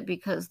 She said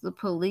because the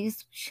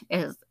police,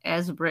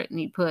 as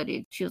Brittany put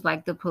it, she was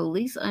like, the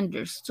police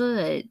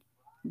understood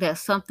that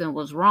something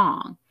was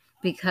wrong,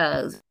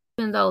 because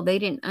even though they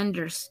didn't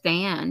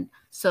understand,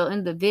 so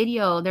in the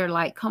video, they're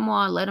like, come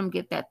on, let them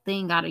get that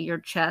thing out of your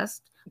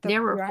chest.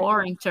 They're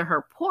referring to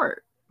her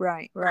port.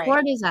 Right.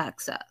 Port is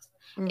access.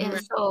 And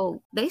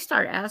so they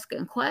start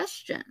asking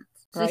questions.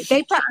 So right.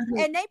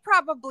 They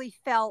probably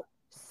felt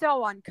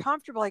so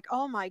uncomfortable, like,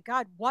 oh my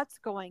God, what's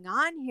going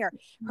on here?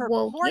 Her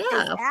port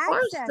is of access.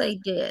 Course they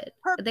did.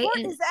 Her port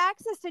is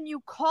access, and you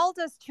called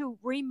us to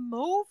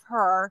remove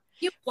her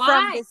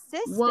from the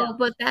system. Well,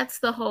 but that's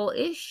the whole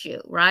issue,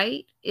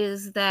 right?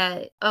 Is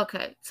that,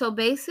 okay, so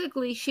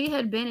basically she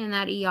had been in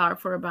that ER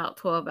for about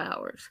 12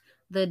 hours.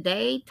 The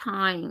day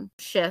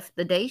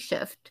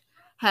shift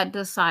had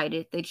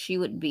decided that she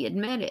would be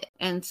admitted.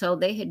 And so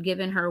they had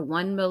given her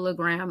 1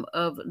 milligram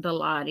of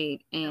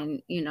Dilaudid,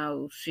 and,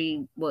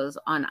 she was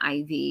on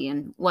IV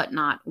and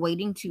whatnot,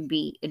 waiting to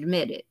be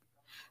admitted.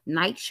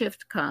 Night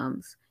shift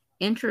comes,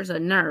 enters a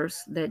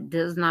nurse that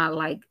does not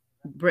like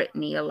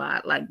Brittany a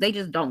lot. Like, they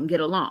just don't get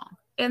along.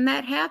 And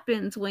that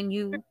happens when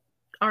you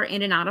are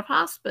in and out of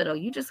hospital.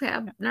 You just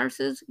have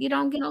nurses, you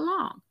don't get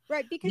along.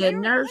 Right, because the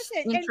nurse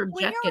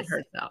interjected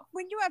herself.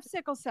 When you have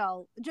sickle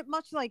cell,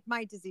 much like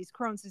my disease,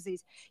 Crohn's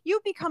disease, you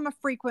become a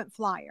frequent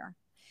flyer.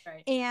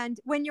 Right. And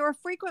when you're a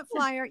frequent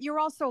flyer, you're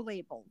also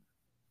labeled.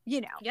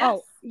 Yes.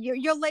 Oh,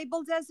 you're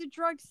labeled as a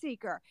drug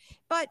seeker.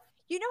 But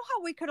you know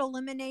how we could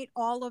eliminate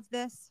all of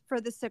this for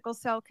the sickle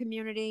cell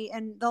community?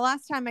 And the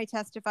last time I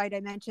testified,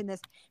 I mentioned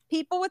this.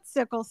 People with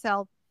sickle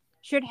cell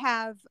should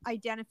have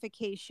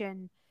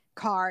identification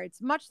cards,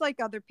 much like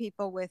other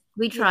people with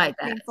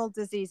painful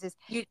diseases.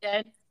 You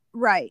did?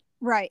 Right.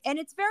 And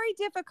it's very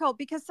difficult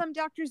because some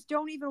doctors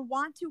don't even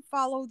want to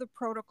follow the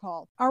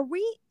protocol. Have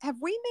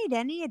we made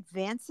any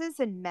advances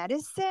in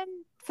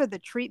medicine for the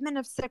treatment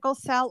of sickle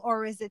cell,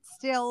 or is it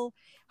still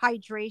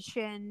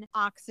hydration,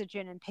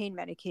 oxygen, and pain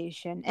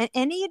medication? And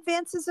any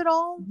advances at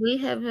all? We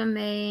have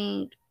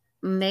made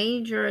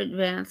major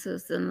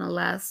advances in the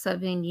last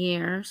 7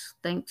 years,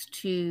 thanks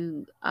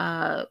to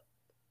the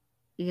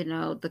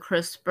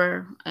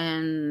CRISPR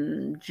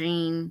and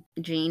gene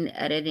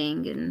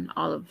editing and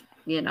all of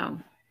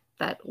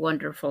that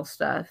wonderful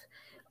stuff.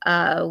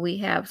 We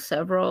have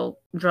several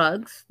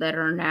drugs that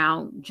are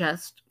now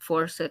just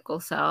for sickle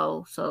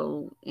cell.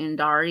 So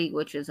Indari,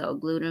 which is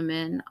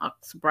L-glutamine,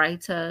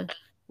 Oxbryta,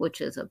 which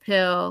is a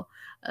pill,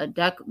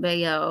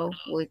 Adecbayo,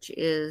 which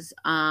is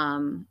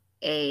an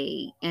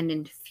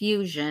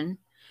infusion.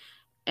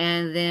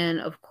 And then,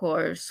 of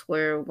course,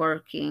 we're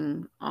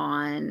working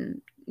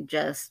on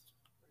just,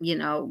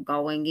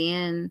 going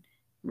in,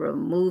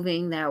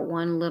 removing that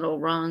one little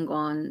rung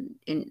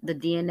in the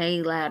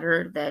DNA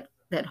ladder that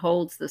that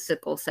holds the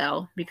sickle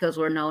cell, because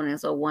we're known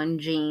as a one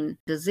gene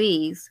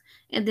disease,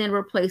 and then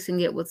replacing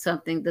it with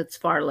something that's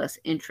far less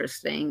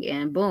interesting,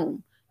 and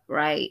boom,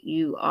 right?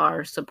 You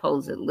are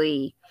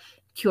supposedly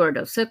cured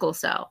of sickle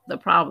cell. The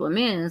problem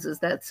is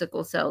that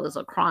sickle cell is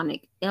a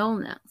chronic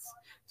illness.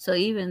 So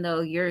even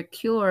though you're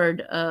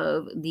cured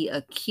of the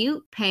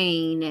acute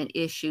pain and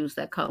issues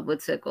that come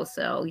with sickle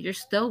cell, you're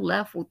still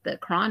left with the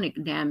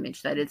chronic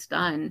damage that it's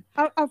done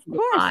Of to the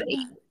course,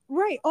 body.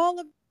 right? All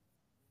of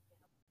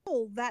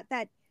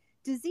that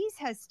disease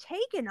has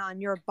taken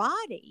on your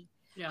body.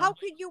 Yeah. How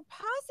could you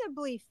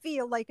possibly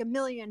feel like $1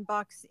 million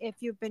if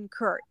you've been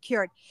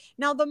cured?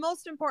 Now, the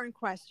most important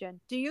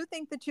question: do you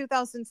think the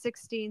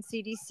 2016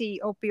 CDC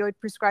opioid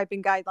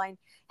prescribing guideline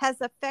has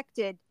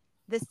affected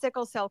the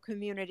sickle cell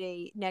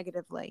community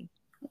negatively?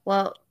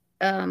 Well,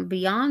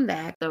 beyond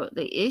that,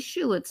 the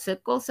issue with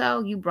sickle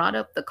cell, you brought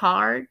up the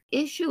card.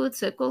 Issue with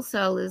sickle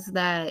cell is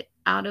that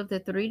out of the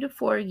 3 to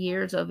 4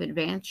 years of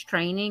advanced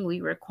training we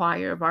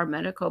require of our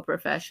medical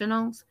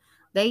professionals,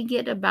 they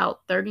get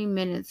about 30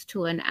 minutes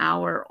to an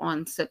hour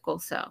on sickle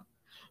cell,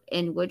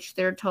 in which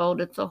they're told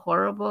it's a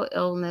horrible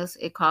illness.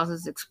 It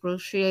causes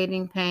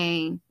excruciating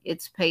pain.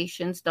 Its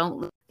patients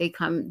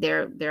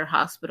they're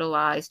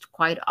hospitalized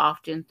quite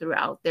often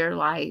throughout their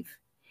life.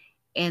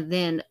 And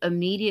then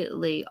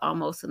immediately,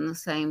 almost in the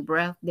same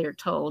breath, they're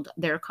told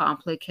they're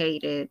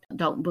complicated.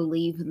 Don't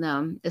believe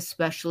them,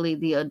 especially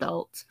the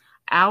adults.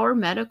 Our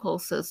medical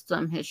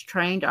system has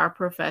trained our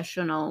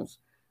professionals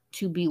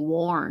to be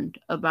warned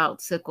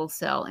about sickle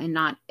cell and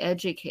not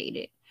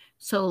educated.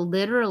 So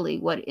literally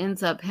what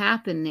ends up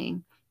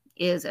happening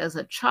is, as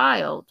a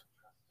child,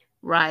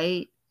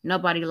 right?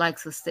 Nobody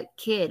likes a sick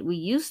kid. We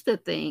used to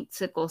think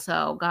sickle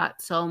cell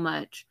got so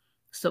much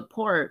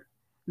support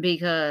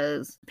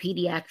because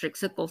pediatric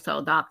sickle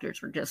cell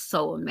doctors were just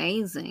so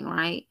amazing,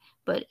 right?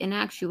 But in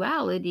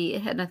actuality,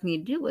 it had nothing to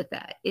do with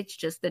that. It's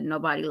just that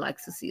nobody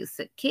likes to see a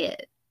sick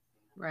kid.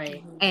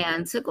 Right.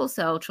 And sickle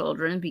cell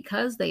children,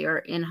 because they are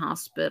in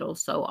hospital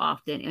so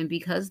often and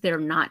because they're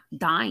not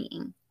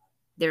dying,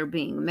 they're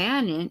being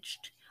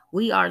managed,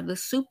 we are the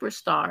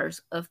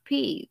superstars of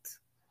peds.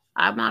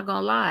 I'm not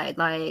gonna lie,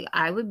 like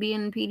I would be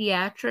in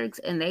pediatrics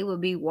and they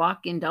would be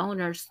walking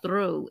donors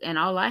through, and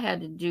all I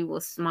had to do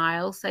was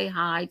smile, say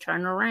hi,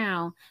 turn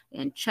around,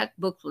 and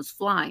checkbooks was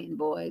flying,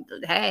 boy.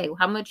 Hey,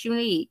 how much you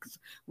need? 'Cause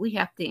we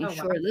have to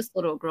ensure this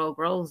little girl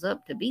grows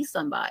up to be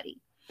somebody.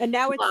 And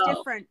now it's Well,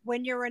 different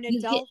when you're an you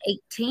adult. hit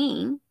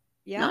 18.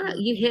 Yeah. No,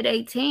 you hit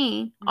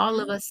 18, all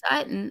of a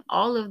sudden,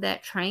 all of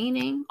that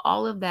training,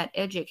 all of that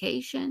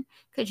education,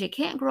 because you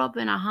can't grow up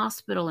in a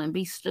hospital and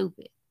be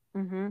stupid.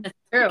 That's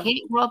You true.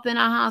 can't grow up in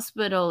a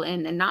hospital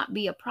and not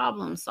be a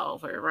problem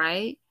solver,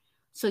 right?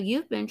 So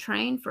you've been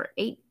trained for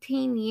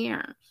 18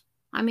 years.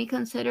 I mean,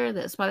 consider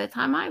this. By the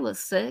time I was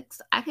 6,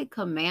 I could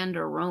command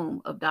a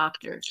room of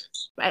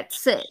doctors at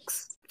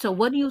 6. So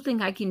what do you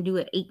think I can do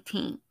at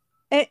 18?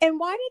 And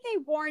why do they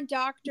warn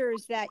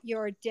doctors that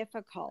you're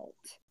difficult?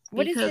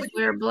 What is Because it?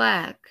 we're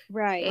Black.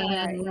 Right.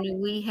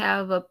 And we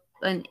have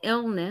an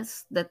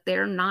illness that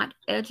they're not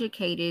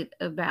educated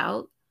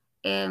about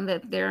and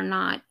that they're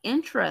not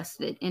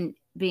interested in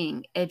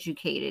being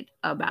educated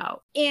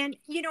about. And,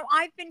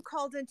 I've been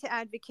called in to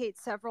advocate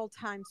several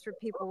times for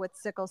people with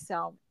sickle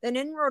cell. And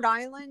in Rhode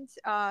Island,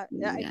 I've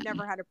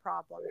never had a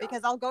problem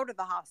because I'll go to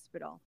the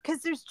hospital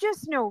because there's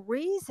just no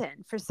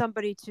reason for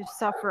somebody to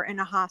suffer in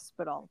a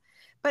hospital.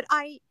 But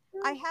I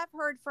have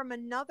heard from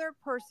another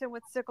person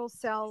with sickle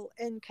cell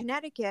in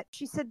Connecticut.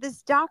 She said,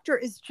 this doctor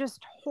is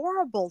just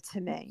horrible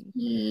to me.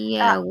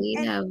 Yeah, we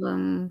have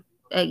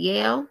at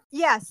Yale.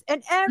 Yes.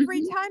 And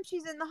every time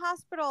she's in the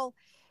hospital,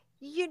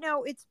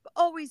 it's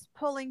always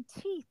pulling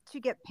teeth to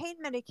get pain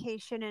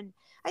medication. And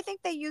I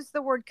think they use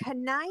the word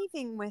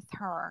conniving with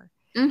her.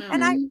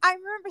 And I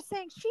remember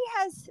saying she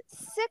has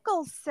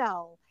sickle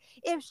cell.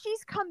 If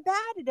she's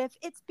combative,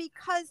 it's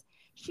because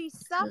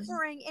she's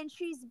suffering and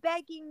she's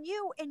begging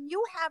you, and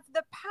you have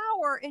the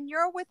power and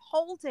you're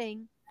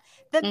withholding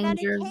the And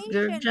medication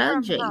you're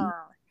judging. from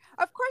her.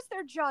 Of course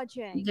they're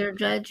judging. They're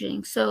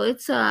judging. So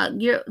it's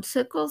your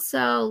sickle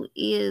cell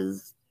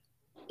is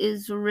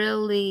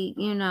really,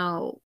 in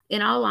all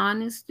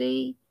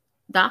honesty,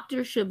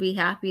 doctors should be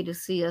happy to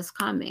see us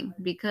coming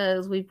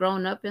because we've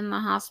grown up in the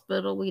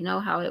hospital. We know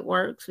how it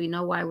works. We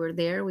know why we're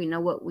there. We know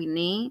what we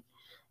need,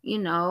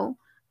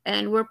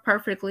 and we're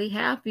perfectly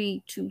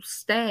happy to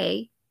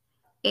stay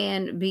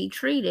and be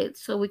treated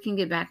so we can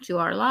get back to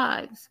our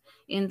lives.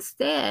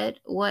 Instead,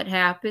 what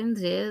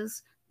happens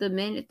is the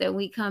minute that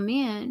we come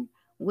in,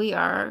 we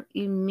are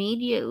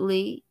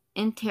immediately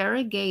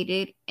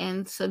interrogated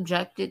and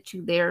subjected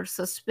to their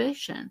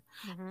suspicion.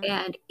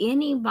 And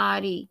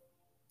anybody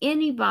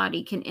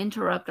can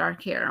interrupt our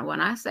care. And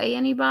when I say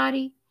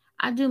anybody,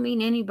 I do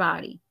mean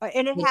anybody.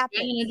 And it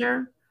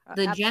happens.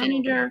 The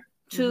janitor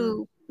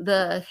to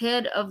the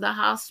head of the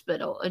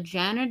hospital. A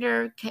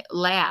janitor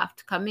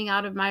laughed coming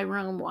out of my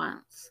room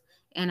once,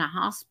 and a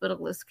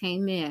hospitalist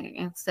came in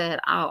and said,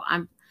 "Oh,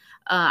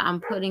 I'm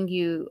putting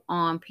you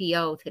on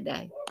PO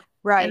today."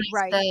 Right,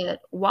 and I said,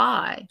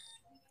 "Why?"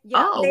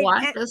 Yeah, Oh, well,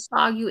 I just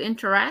saw you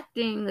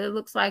interacting. It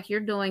looks like you're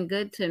doing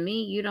good to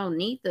me. You don't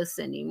need this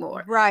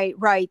anymore. right,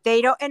 right.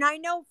 They don't, and I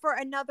know for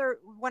another,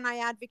 when I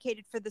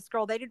advocated for this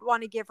girl, they didn't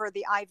want to give her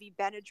the IV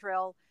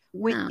Benadryl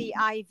with No, the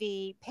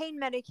IV pain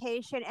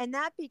medication, and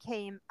that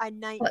became a but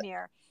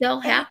nightmare.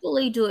 they'll And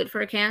happily do it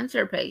for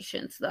cancer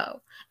patients,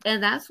 though.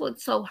 And that's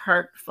what's so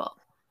hurtful.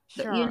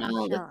 sure,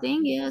 The sure.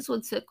 thing is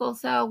with sickle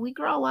cell, we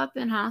grow up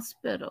in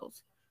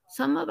hospitals.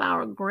 Some of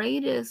our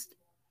greatest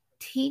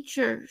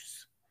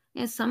teachers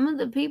and some of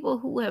the people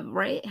who have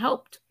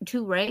helped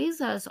to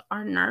raise us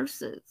are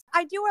nurses.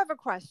 I do have a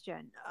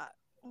question.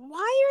 Why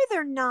are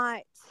there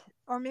not,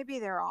 or maybe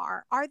there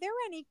are there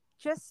any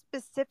just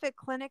specific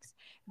clinics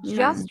No,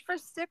 just for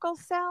sickle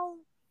cell?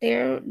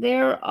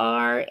 there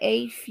are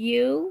a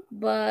few,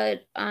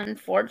 but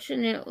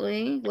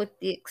unfortunately, with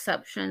the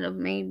exception of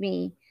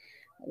maybe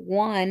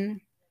one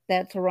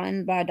that's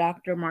run by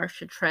Dr.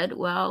 Marcia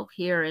Treadwell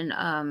here in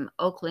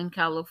Oakland,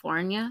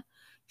 California,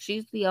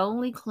 she's the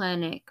only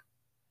clinic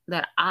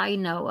that I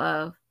know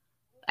of.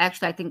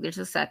 Actually, I think there's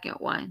a second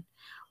one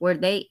where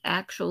they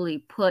actually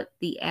put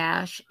the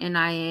ASH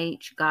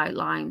NIH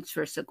guidelines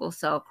for sickle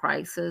cell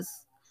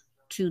crisis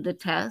to the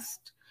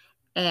test,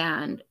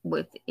 and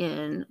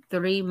within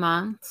 3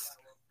 months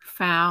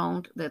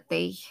found that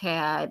they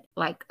had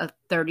like a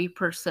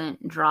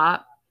 30%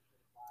 drop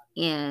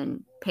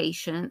in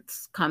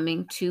patients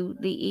coming to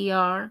the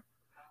ER.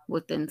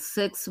 Within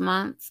 6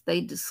 months,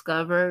 they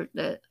discovered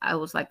that I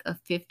was like a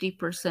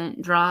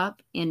 50%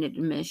 drop in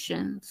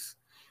admissions.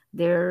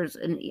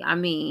 I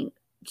mean,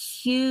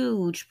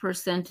 huge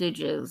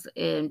percentages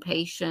in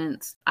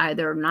patients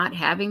either not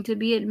having to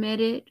be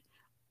admitted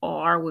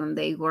or when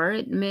they were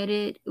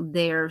admitted,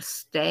 their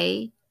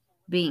stay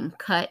being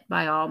cut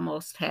by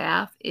almost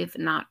half, if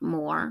not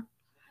more,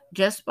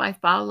 just by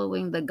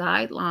following the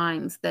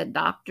guidelines that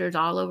doctors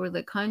all over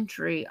the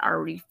country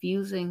are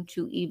refusing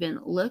to even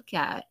look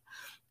at,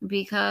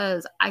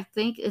 because I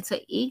think it's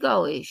an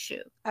ego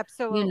issue.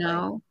 Absolutely.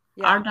 Our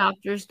Yeah.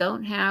 doctors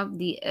don't have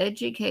the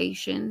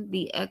education,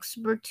 the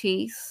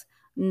expertise,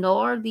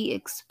 nor the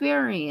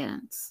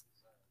experience,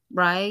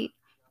 right,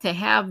 to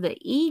have the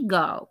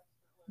ego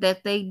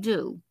that they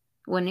do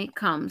when it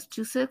comes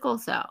to sickle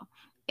cell.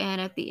 And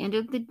at the end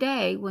of the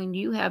day, when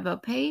you have a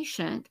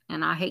patient,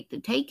 and I hate to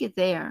take it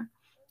there,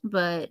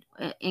 but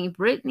in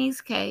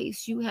Brittany's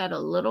case, you had a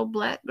little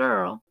black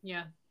girl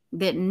Yeah.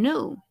 that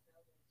knew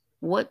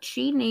what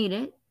she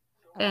needed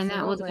and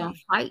that was going to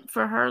Absolutely. fight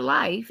for her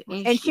life.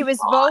 And And she she was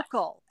fought.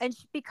 vocal. And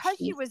because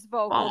she She was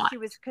vocal, fought. she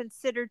was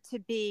considered to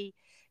be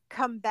She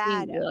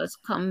combative. was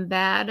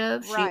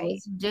combative. She Right.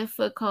 was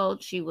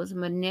difficult. She was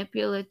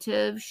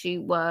manipulative. She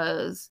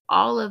was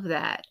all of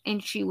that.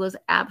 And she was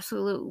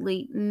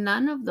absolutely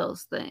none of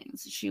those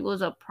things. She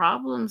was a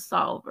problem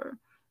solver.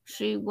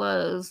 She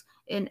was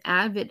an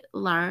avid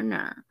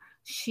learner.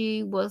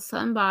 She was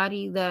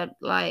somebody that,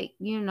 like,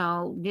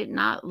 did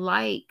not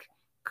like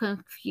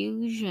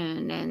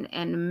confusion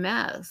and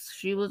mess.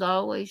 She was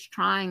always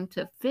trying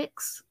to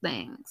fix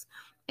things.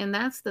 And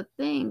that's the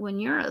thing. When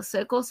you're a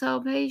sickle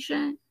cell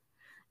patient,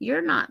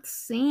 you're not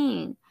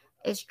seen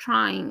as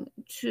trying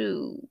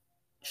to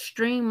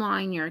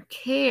streamline your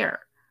care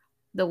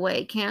the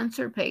way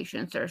cancer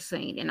patients are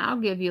seen. And I'll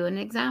give you an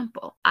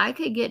example. I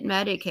could get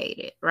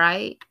medicated,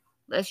 right?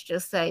 Let's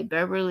just say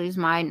Beverly's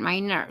my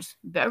nurse.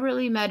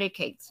 Beverly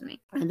medicates me.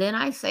 And then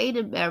I say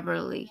to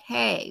Beverly,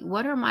 hey,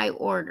 what are my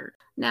orders?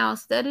 Now,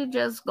 instead of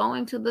just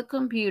going to the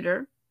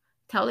computer,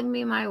 telling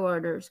me my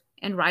orders,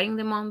 and writing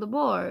them on the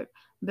board,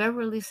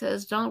 Beverly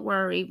says, don't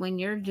worry, when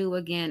you're due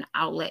again,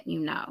 I'll let you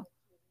know,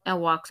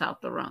 and walks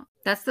out the room.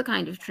 That's the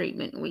kind of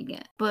treatment we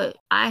get. But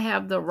I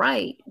have the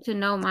right to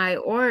know my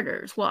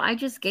orders. Well, I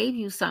just gave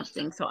you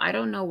something, so I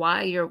don't know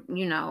why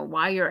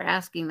you're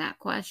asking that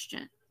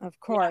question. Of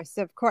course,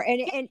 of course.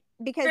 And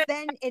because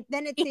then it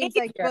seems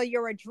like, Behavior. well,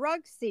 you're a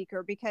drug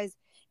seeker because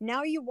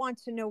now you want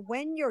to know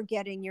when you're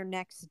getting your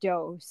next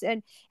dose.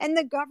 And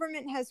the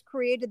government has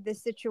created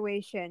this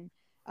situation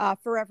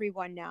for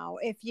everyone now.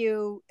 If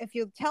you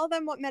tell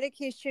them what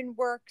medication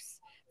works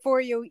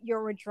for you,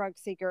 you're a drug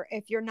seeker.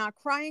 If you're not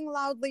crying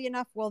loudly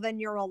enough, well, then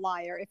you're a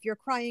liar. If you're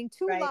crying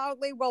too Right.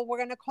 loudly, well, we're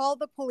going to call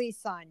the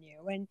police on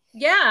you.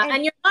 Yeah, And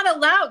and you're not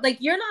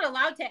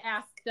allowed to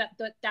ask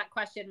that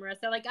question,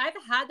 Marissa. Like, I've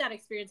had that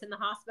experience in the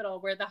hospital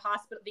where the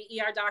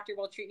ER doctor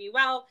will treat me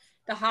well,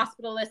 the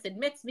hospitalist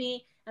admits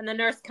me, and the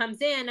nurse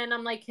comes in, and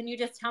I'm like, can you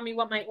just tell me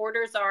what my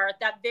orders are?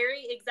 That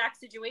very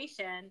exact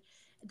situation,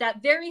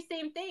 that very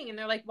same thing, and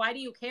they're like, why do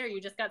you care?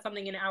 You just got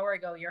something an hour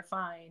ago. You're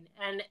fine.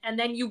 And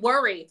then you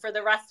worry for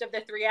the rest of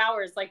the 3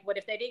 hours. Like, what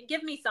if they didn't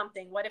give me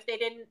something? What if they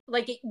didn't,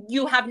 like,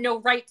 you have no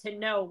right to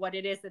know what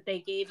it is that they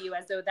gave you,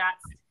 as though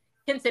that's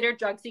considered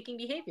drug-seeking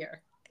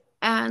behavior.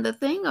 And the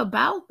thing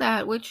about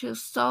that, which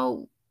is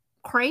so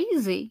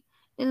crazy,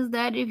 is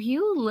that if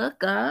you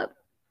look up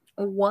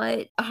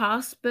what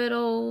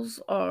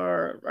hospitals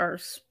or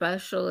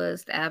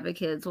specialist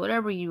advocates,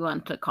 whatever you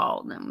want to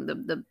call them,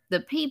 the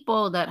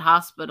people that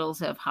hospitals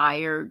have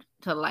hired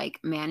to like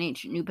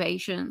manage new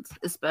patients,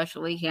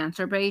 especially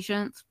cancer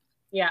patients,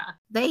 Yeah.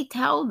 They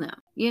tell them,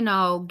 you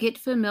know, get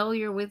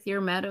familiar with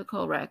your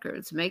medical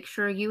records. Make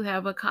sure you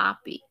have a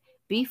copy.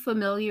 Be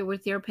familiar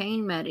with your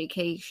pain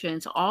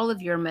medications, all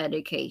of your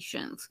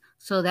medications.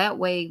 So that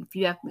way, if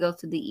you have to go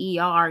to the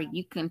ER,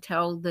 you can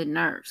tell the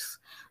nurse.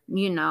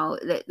 You know,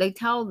 they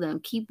tell them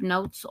keep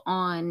notes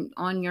on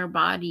your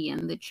body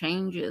and the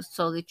changes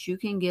so that you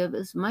can give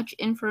as much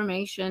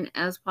information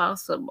as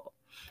possible.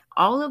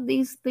 All of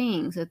these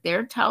things that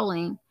they're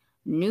telling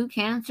new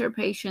cancer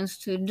patients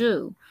to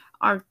do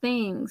are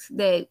things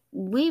that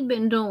we've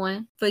been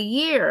doing for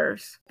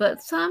years,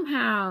 but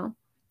somehow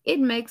it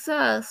makes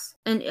us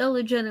an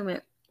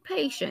illegitimate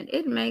patient.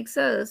 It makes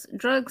us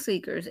drug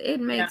seekers. It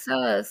makes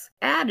us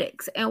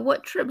addicts. And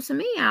what trips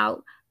me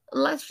out,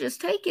 let's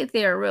just take it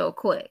there real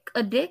quick.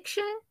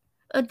 Addiction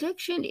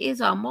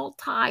is a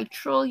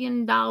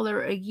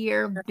multi-trillion-dollar a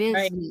year Right.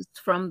 business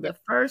from the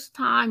first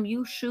time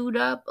you shoot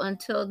up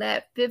until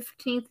that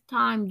 15th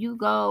time you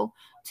go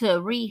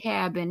to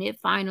rehab and it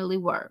finally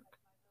works.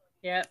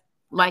 Yep.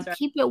 Like, Right.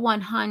 keep it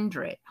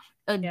 100.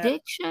 Yep.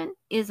 Addiction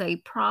is a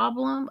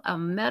problem, a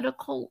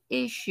medical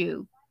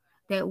issue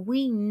that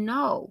we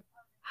know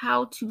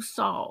how to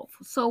solve.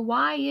 So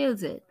why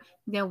is it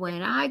that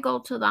when I go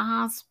to the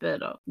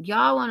hospital,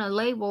 y'all want to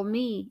label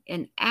me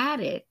an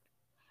addict,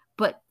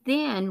 but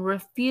then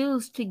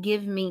refuse to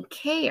give me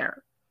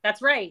care?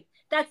 That's right.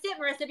 That's it,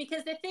 Marissa,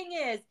 because the thing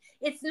is,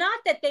 it's not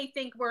that they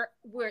think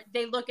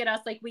they look at us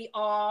like we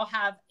all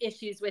have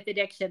issues with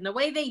addiction. The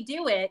way they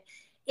do it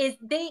is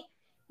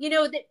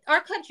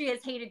our country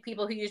has hated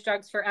people who use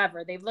drugs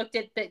forever. They've looked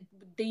at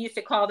they used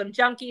to call them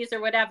junkies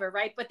or whatever,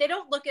 right? But they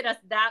don't look at us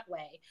that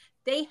way.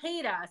 They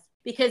hate us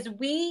because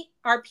we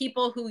are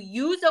people who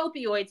use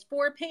opioids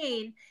for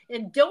pain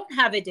and don't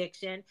have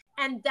addiction.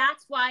 And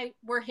that's why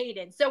we're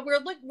hated. So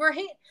we're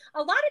hate.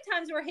 A lot of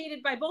times we're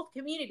hated by both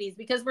communities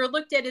because we're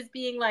looked at as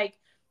being like,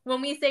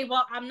 when we say,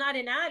 well, I'm not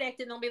an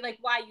addict, and they'll be like,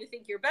 why, you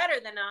think you're better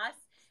than us?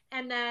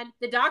 And then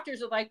the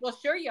doctors are like, well,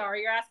 sure you are.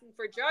 You're asking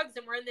for drugs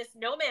and we're in this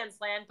no man's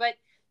land. But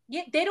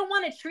they don't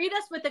want to treat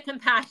us with the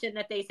compassion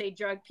that they say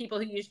people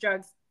who use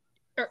drugs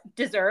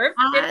deserve.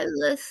 I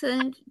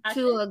listened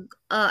to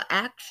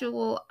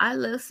I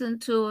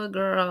listened to a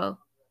girl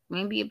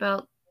maybe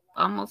about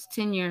almost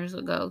 10 years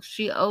ago.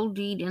 She OD'd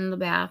in the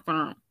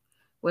bathroom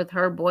with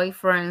her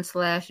boyfriend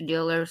slash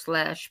dealer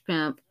slash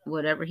pimp,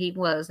 whatever he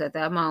was at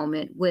that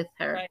moment, with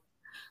her. Right.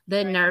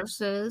 The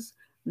nurses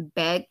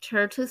begged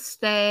her to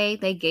stay.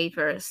 They gave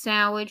her a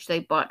sandwich. They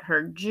bought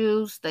her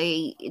juice.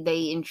 They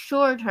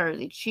ensured her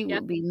that she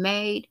would be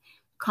made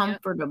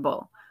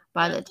comfortable.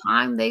 By the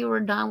time they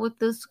were done with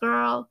this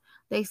girl,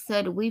 they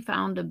said, we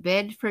found a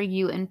bed for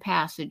you in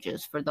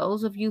Passages. For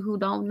those of you who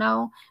don't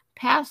know,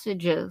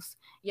 Passages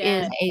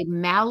is a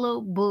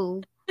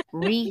Malibu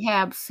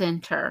rehab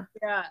center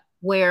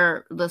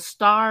where the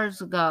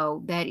stars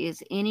go that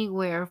is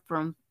anywhere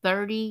from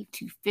 $30,000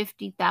 to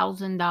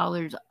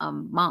 $50,000 a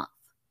month.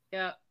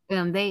 Yeah.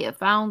 And they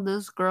found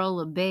this girl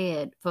a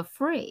bed for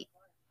free.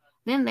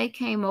 Then they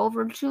came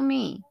over to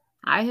me.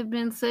 I have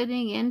been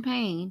sitting in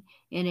pain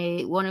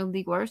in one of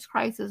the worst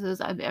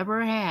crises I've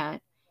ever had.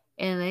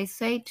 And they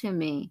say to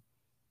me,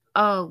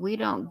 oh, we're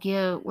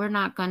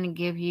not going to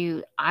give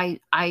you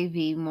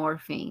IV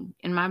morphine.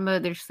 And my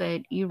mother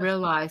said, you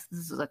realize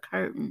this is a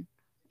curtain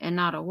and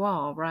not a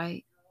wall,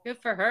 right? Good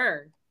for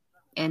her.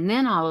 And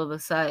then all of a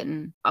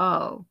sudden,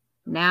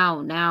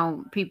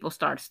 now people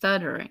start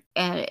stuttering,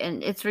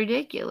 and it's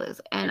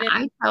ridiculous. And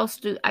I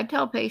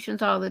tell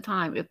patients all the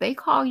time, if they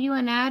call you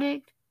an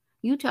addict,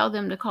 you tell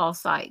them to call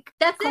psych.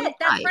 That's it.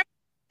 That's right.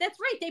 That's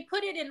right. They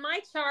put it in my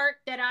chart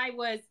that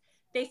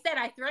they said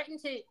I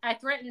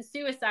threatened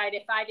suicide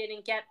if I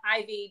didn't get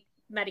IV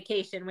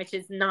medication, which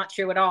is not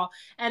true at all.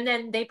 And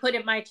then they put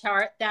in my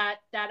chart that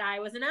I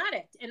was an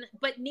addict.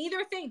 But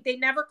neither thing, they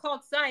never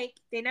called psych.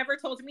 They never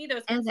told me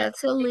those. And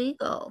that's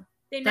illegal.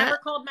 They never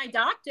called my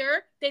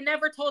doctor. They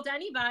never told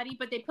anybody,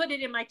 but they put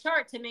it in my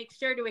chart to make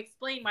sure to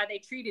explain why they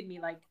treated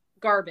me like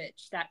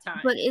garbage that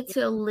time. But it's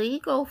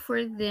illegal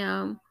for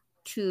them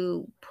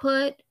to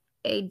put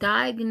a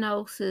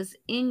diagnosis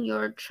in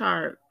your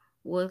chart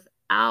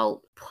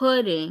without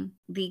putting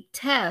the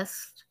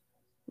test,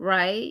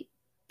 right,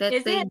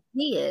 that they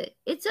did.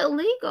 It's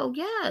illegal,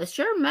 yes.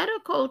 Your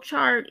medical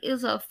chart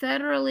is a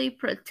federally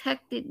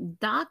protected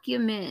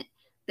document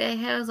that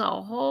has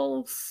a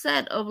whole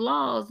set of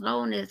laws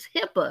known as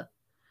HIPAA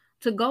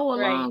to go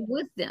along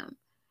with them.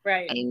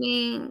 Right. I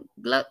mean,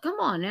 look, come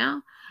on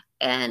now.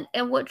 And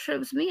what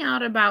trips me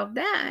out about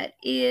that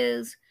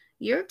is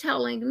you're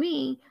telling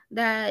me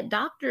that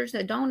doctors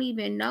that don't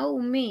even know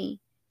me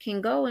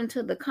can go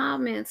into the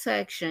comment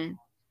section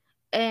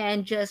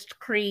and just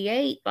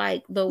create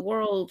like the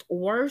world's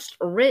worst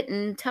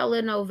written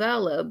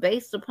telenovela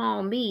based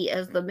upon me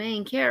as the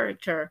main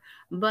character,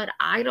 but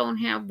I don't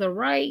have the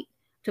right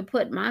to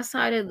put my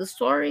side of the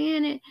story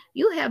in it.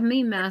 You have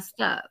me messed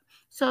up.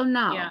 So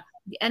no. Yeah.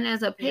 And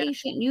as a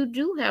patient, you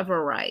do have a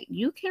right.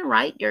 You can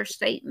write your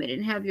statement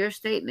and have your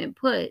statement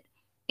put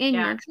in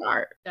your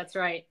chart. That's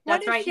right. What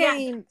That's a right. Yeah.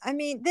 shame. I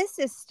mean, this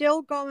is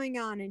still going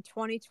on in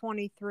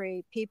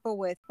 2023. People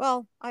with,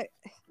 well,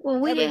 Well,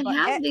 we didn't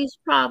everybody, have these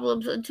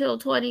problems until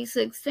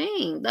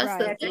 2016. That's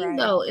the right, thing, right.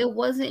 though. It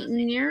wasn't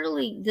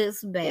nearly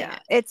this bad. Yeah,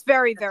 it's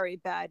very, very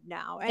bad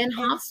now. And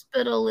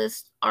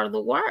hospitalists are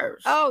the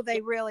worst. Oh,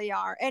 they really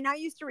are. And I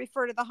used to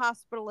refer to the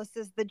hospitalist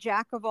as the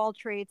jack of all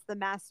trades, the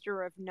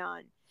master of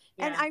none.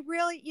 Yeah. And I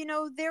really,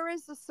 there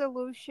is a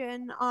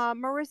solution.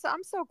 Marissa,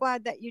 I'm so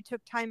glad that you took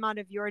time out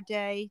of your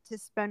day to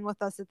spend with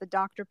us at the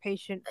Doctor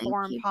Patient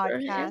Forum Thank you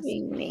podcast. for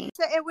having me.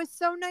 So it was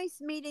so nice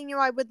meeting you.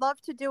 I would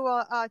love to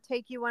do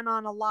take you in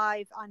on a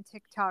live on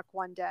TikTok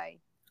one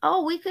day.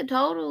 Oh, we could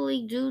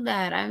totally do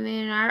that. I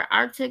mean,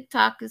 our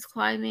TikTok is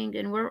climbing,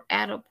 and we're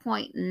at a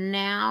point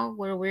now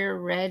where we're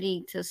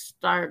ready to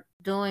start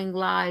doing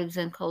lives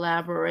and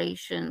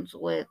collaborations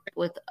with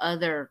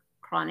other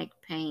chronic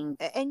pain.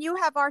 And you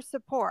have our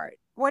support.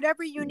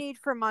 Whatever you need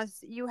from us,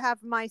 you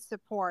have my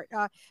support.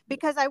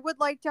 Because I would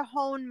like to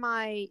hone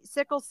my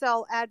sickle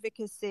cell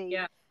advocacy.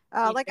 Yeah.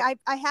 Like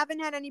I haven't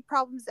had any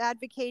problems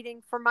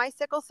advocating for my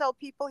sickle cell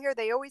people here.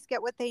 They always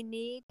get what they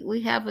need.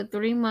 We have a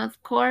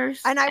 3-month course.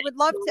 And I would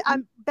love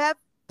to, Bev,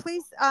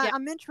 please,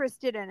 I'm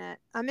interested in it.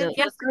 I'm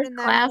interested in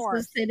that classes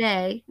course.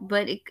 today,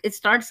 but it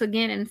starts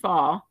again in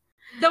fall.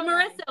 So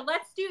Marissa,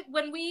 let's do,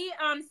 when we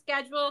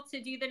schedule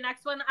to do the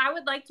next one, I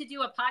would like to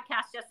do a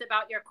podcast just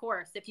about your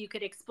course. If you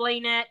could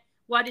explain it,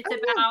 what it's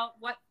about,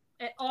 what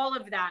all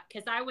of that,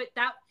 because I would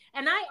that.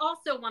 And I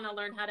also want to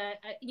learn how to,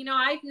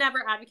 I've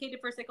never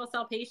advocated for sickle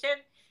cell patient.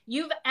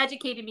 You've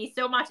educated me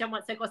so much on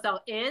what sickle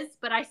cell is,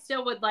 but I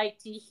still would like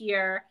to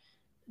hear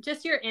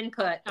just your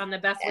input on the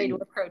best way to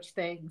approach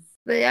things.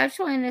 But I just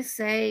want to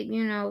say,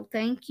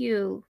 thank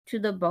you to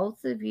the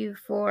both of you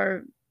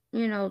for,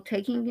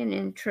 taking an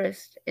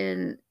interest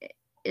in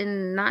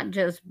not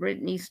just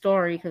Brittany's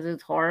story, because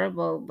it's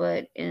horrible,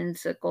 but in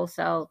sickle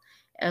cell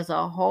as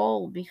a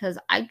whole, because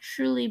I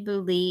truly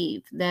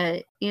believe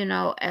that,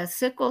 as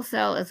sickle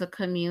cell as a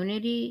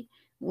community,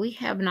 we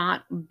have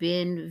not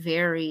been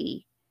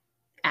very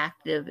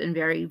active and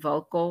very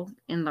vocal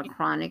in the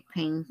chronic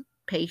pain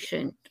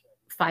patient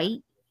fight.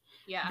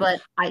 Yeah.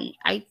 But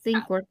I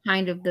think we're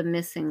kind of the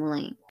missing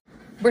link.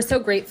 We're so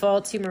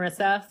grateful to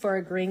Marissa for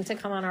agreeing to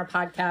come on our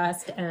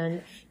podcast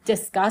and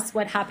discuss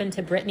what happened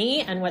to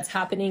Brittany and what's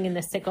happening in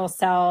the sickle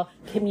cell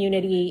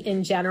community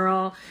in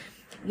general.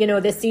 The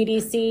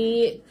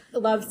CDC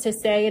loves to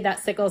say that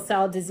sickle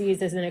cell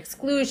disease is an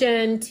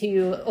exclusion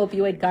to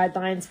opioid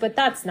guidelines, but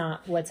that's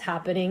not what's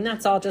happening.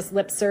 That's all just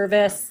lip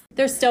service.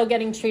 They're still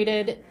getting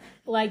treated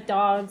like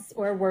dogs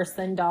or worse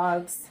than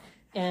dogs,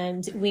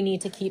 and we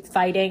need to keep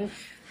fighting.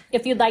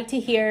 If you'd like to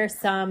hear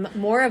some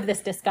more of this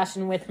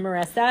discussion with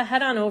Marissa,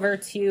 head on over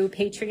to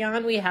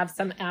Patreon. We have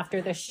some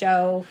after the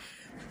show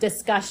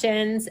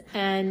discussions,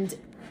 and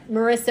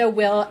Marissa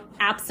will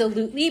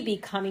absolutely be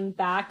coming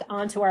back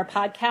onto our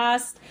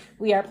podcast.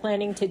 We are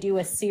planning to do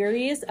a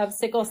series of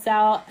sickle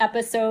cell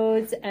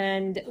episodes,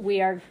 and we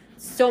are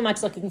so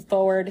much looking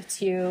forward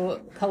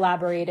to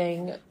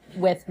collaborating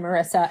with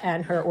Marissa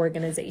and her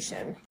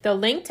organization. The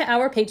link to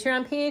our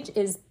Patreon page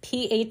is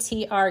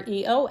Patreon,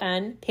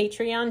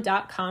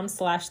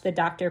 patreon.com/the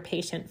Doctor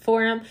Patient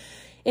Forum.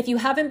 If you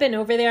haven't been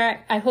over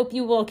there, I hope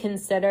you will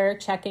consider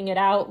checking it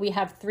out. We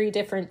have 3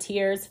 different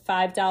tiers,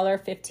 $5,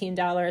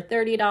 $15,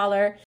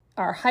 $30.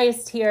 Our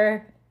highest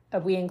tier,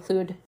 we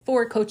include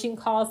 4 coaching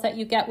calls that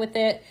you get with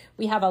it.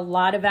 We have a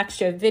lot of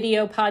extra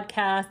video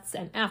podcasts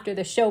and after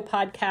the show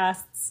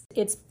podcasts.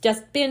 It's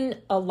just been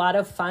a lot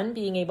of fun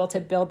being able to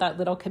build that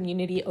little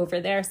community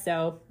over there.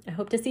 So I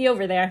hope to see you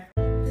over there.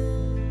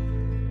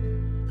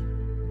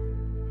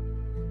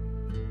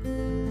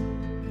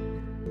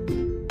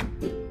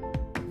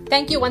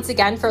 Thank you once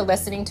again for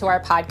listening to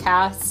our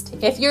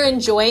podcast. If you're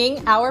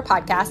enjoying our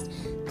podcast,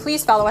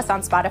 please follow us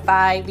on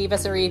Spotify, leave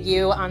us a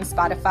review on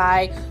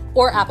Spotify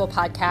or Apple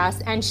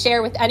Podcasts, and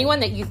share with anyone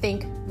that you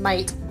think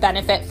might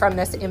benefit from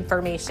this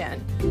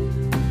information.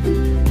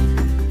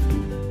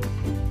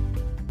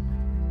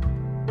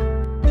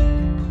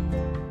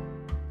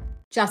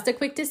 Just a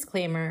quick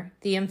disclaimer,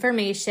 the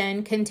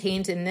information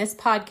contained in this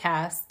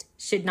podcast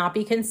should not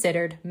be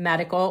considered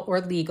medical or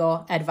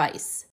legal advice.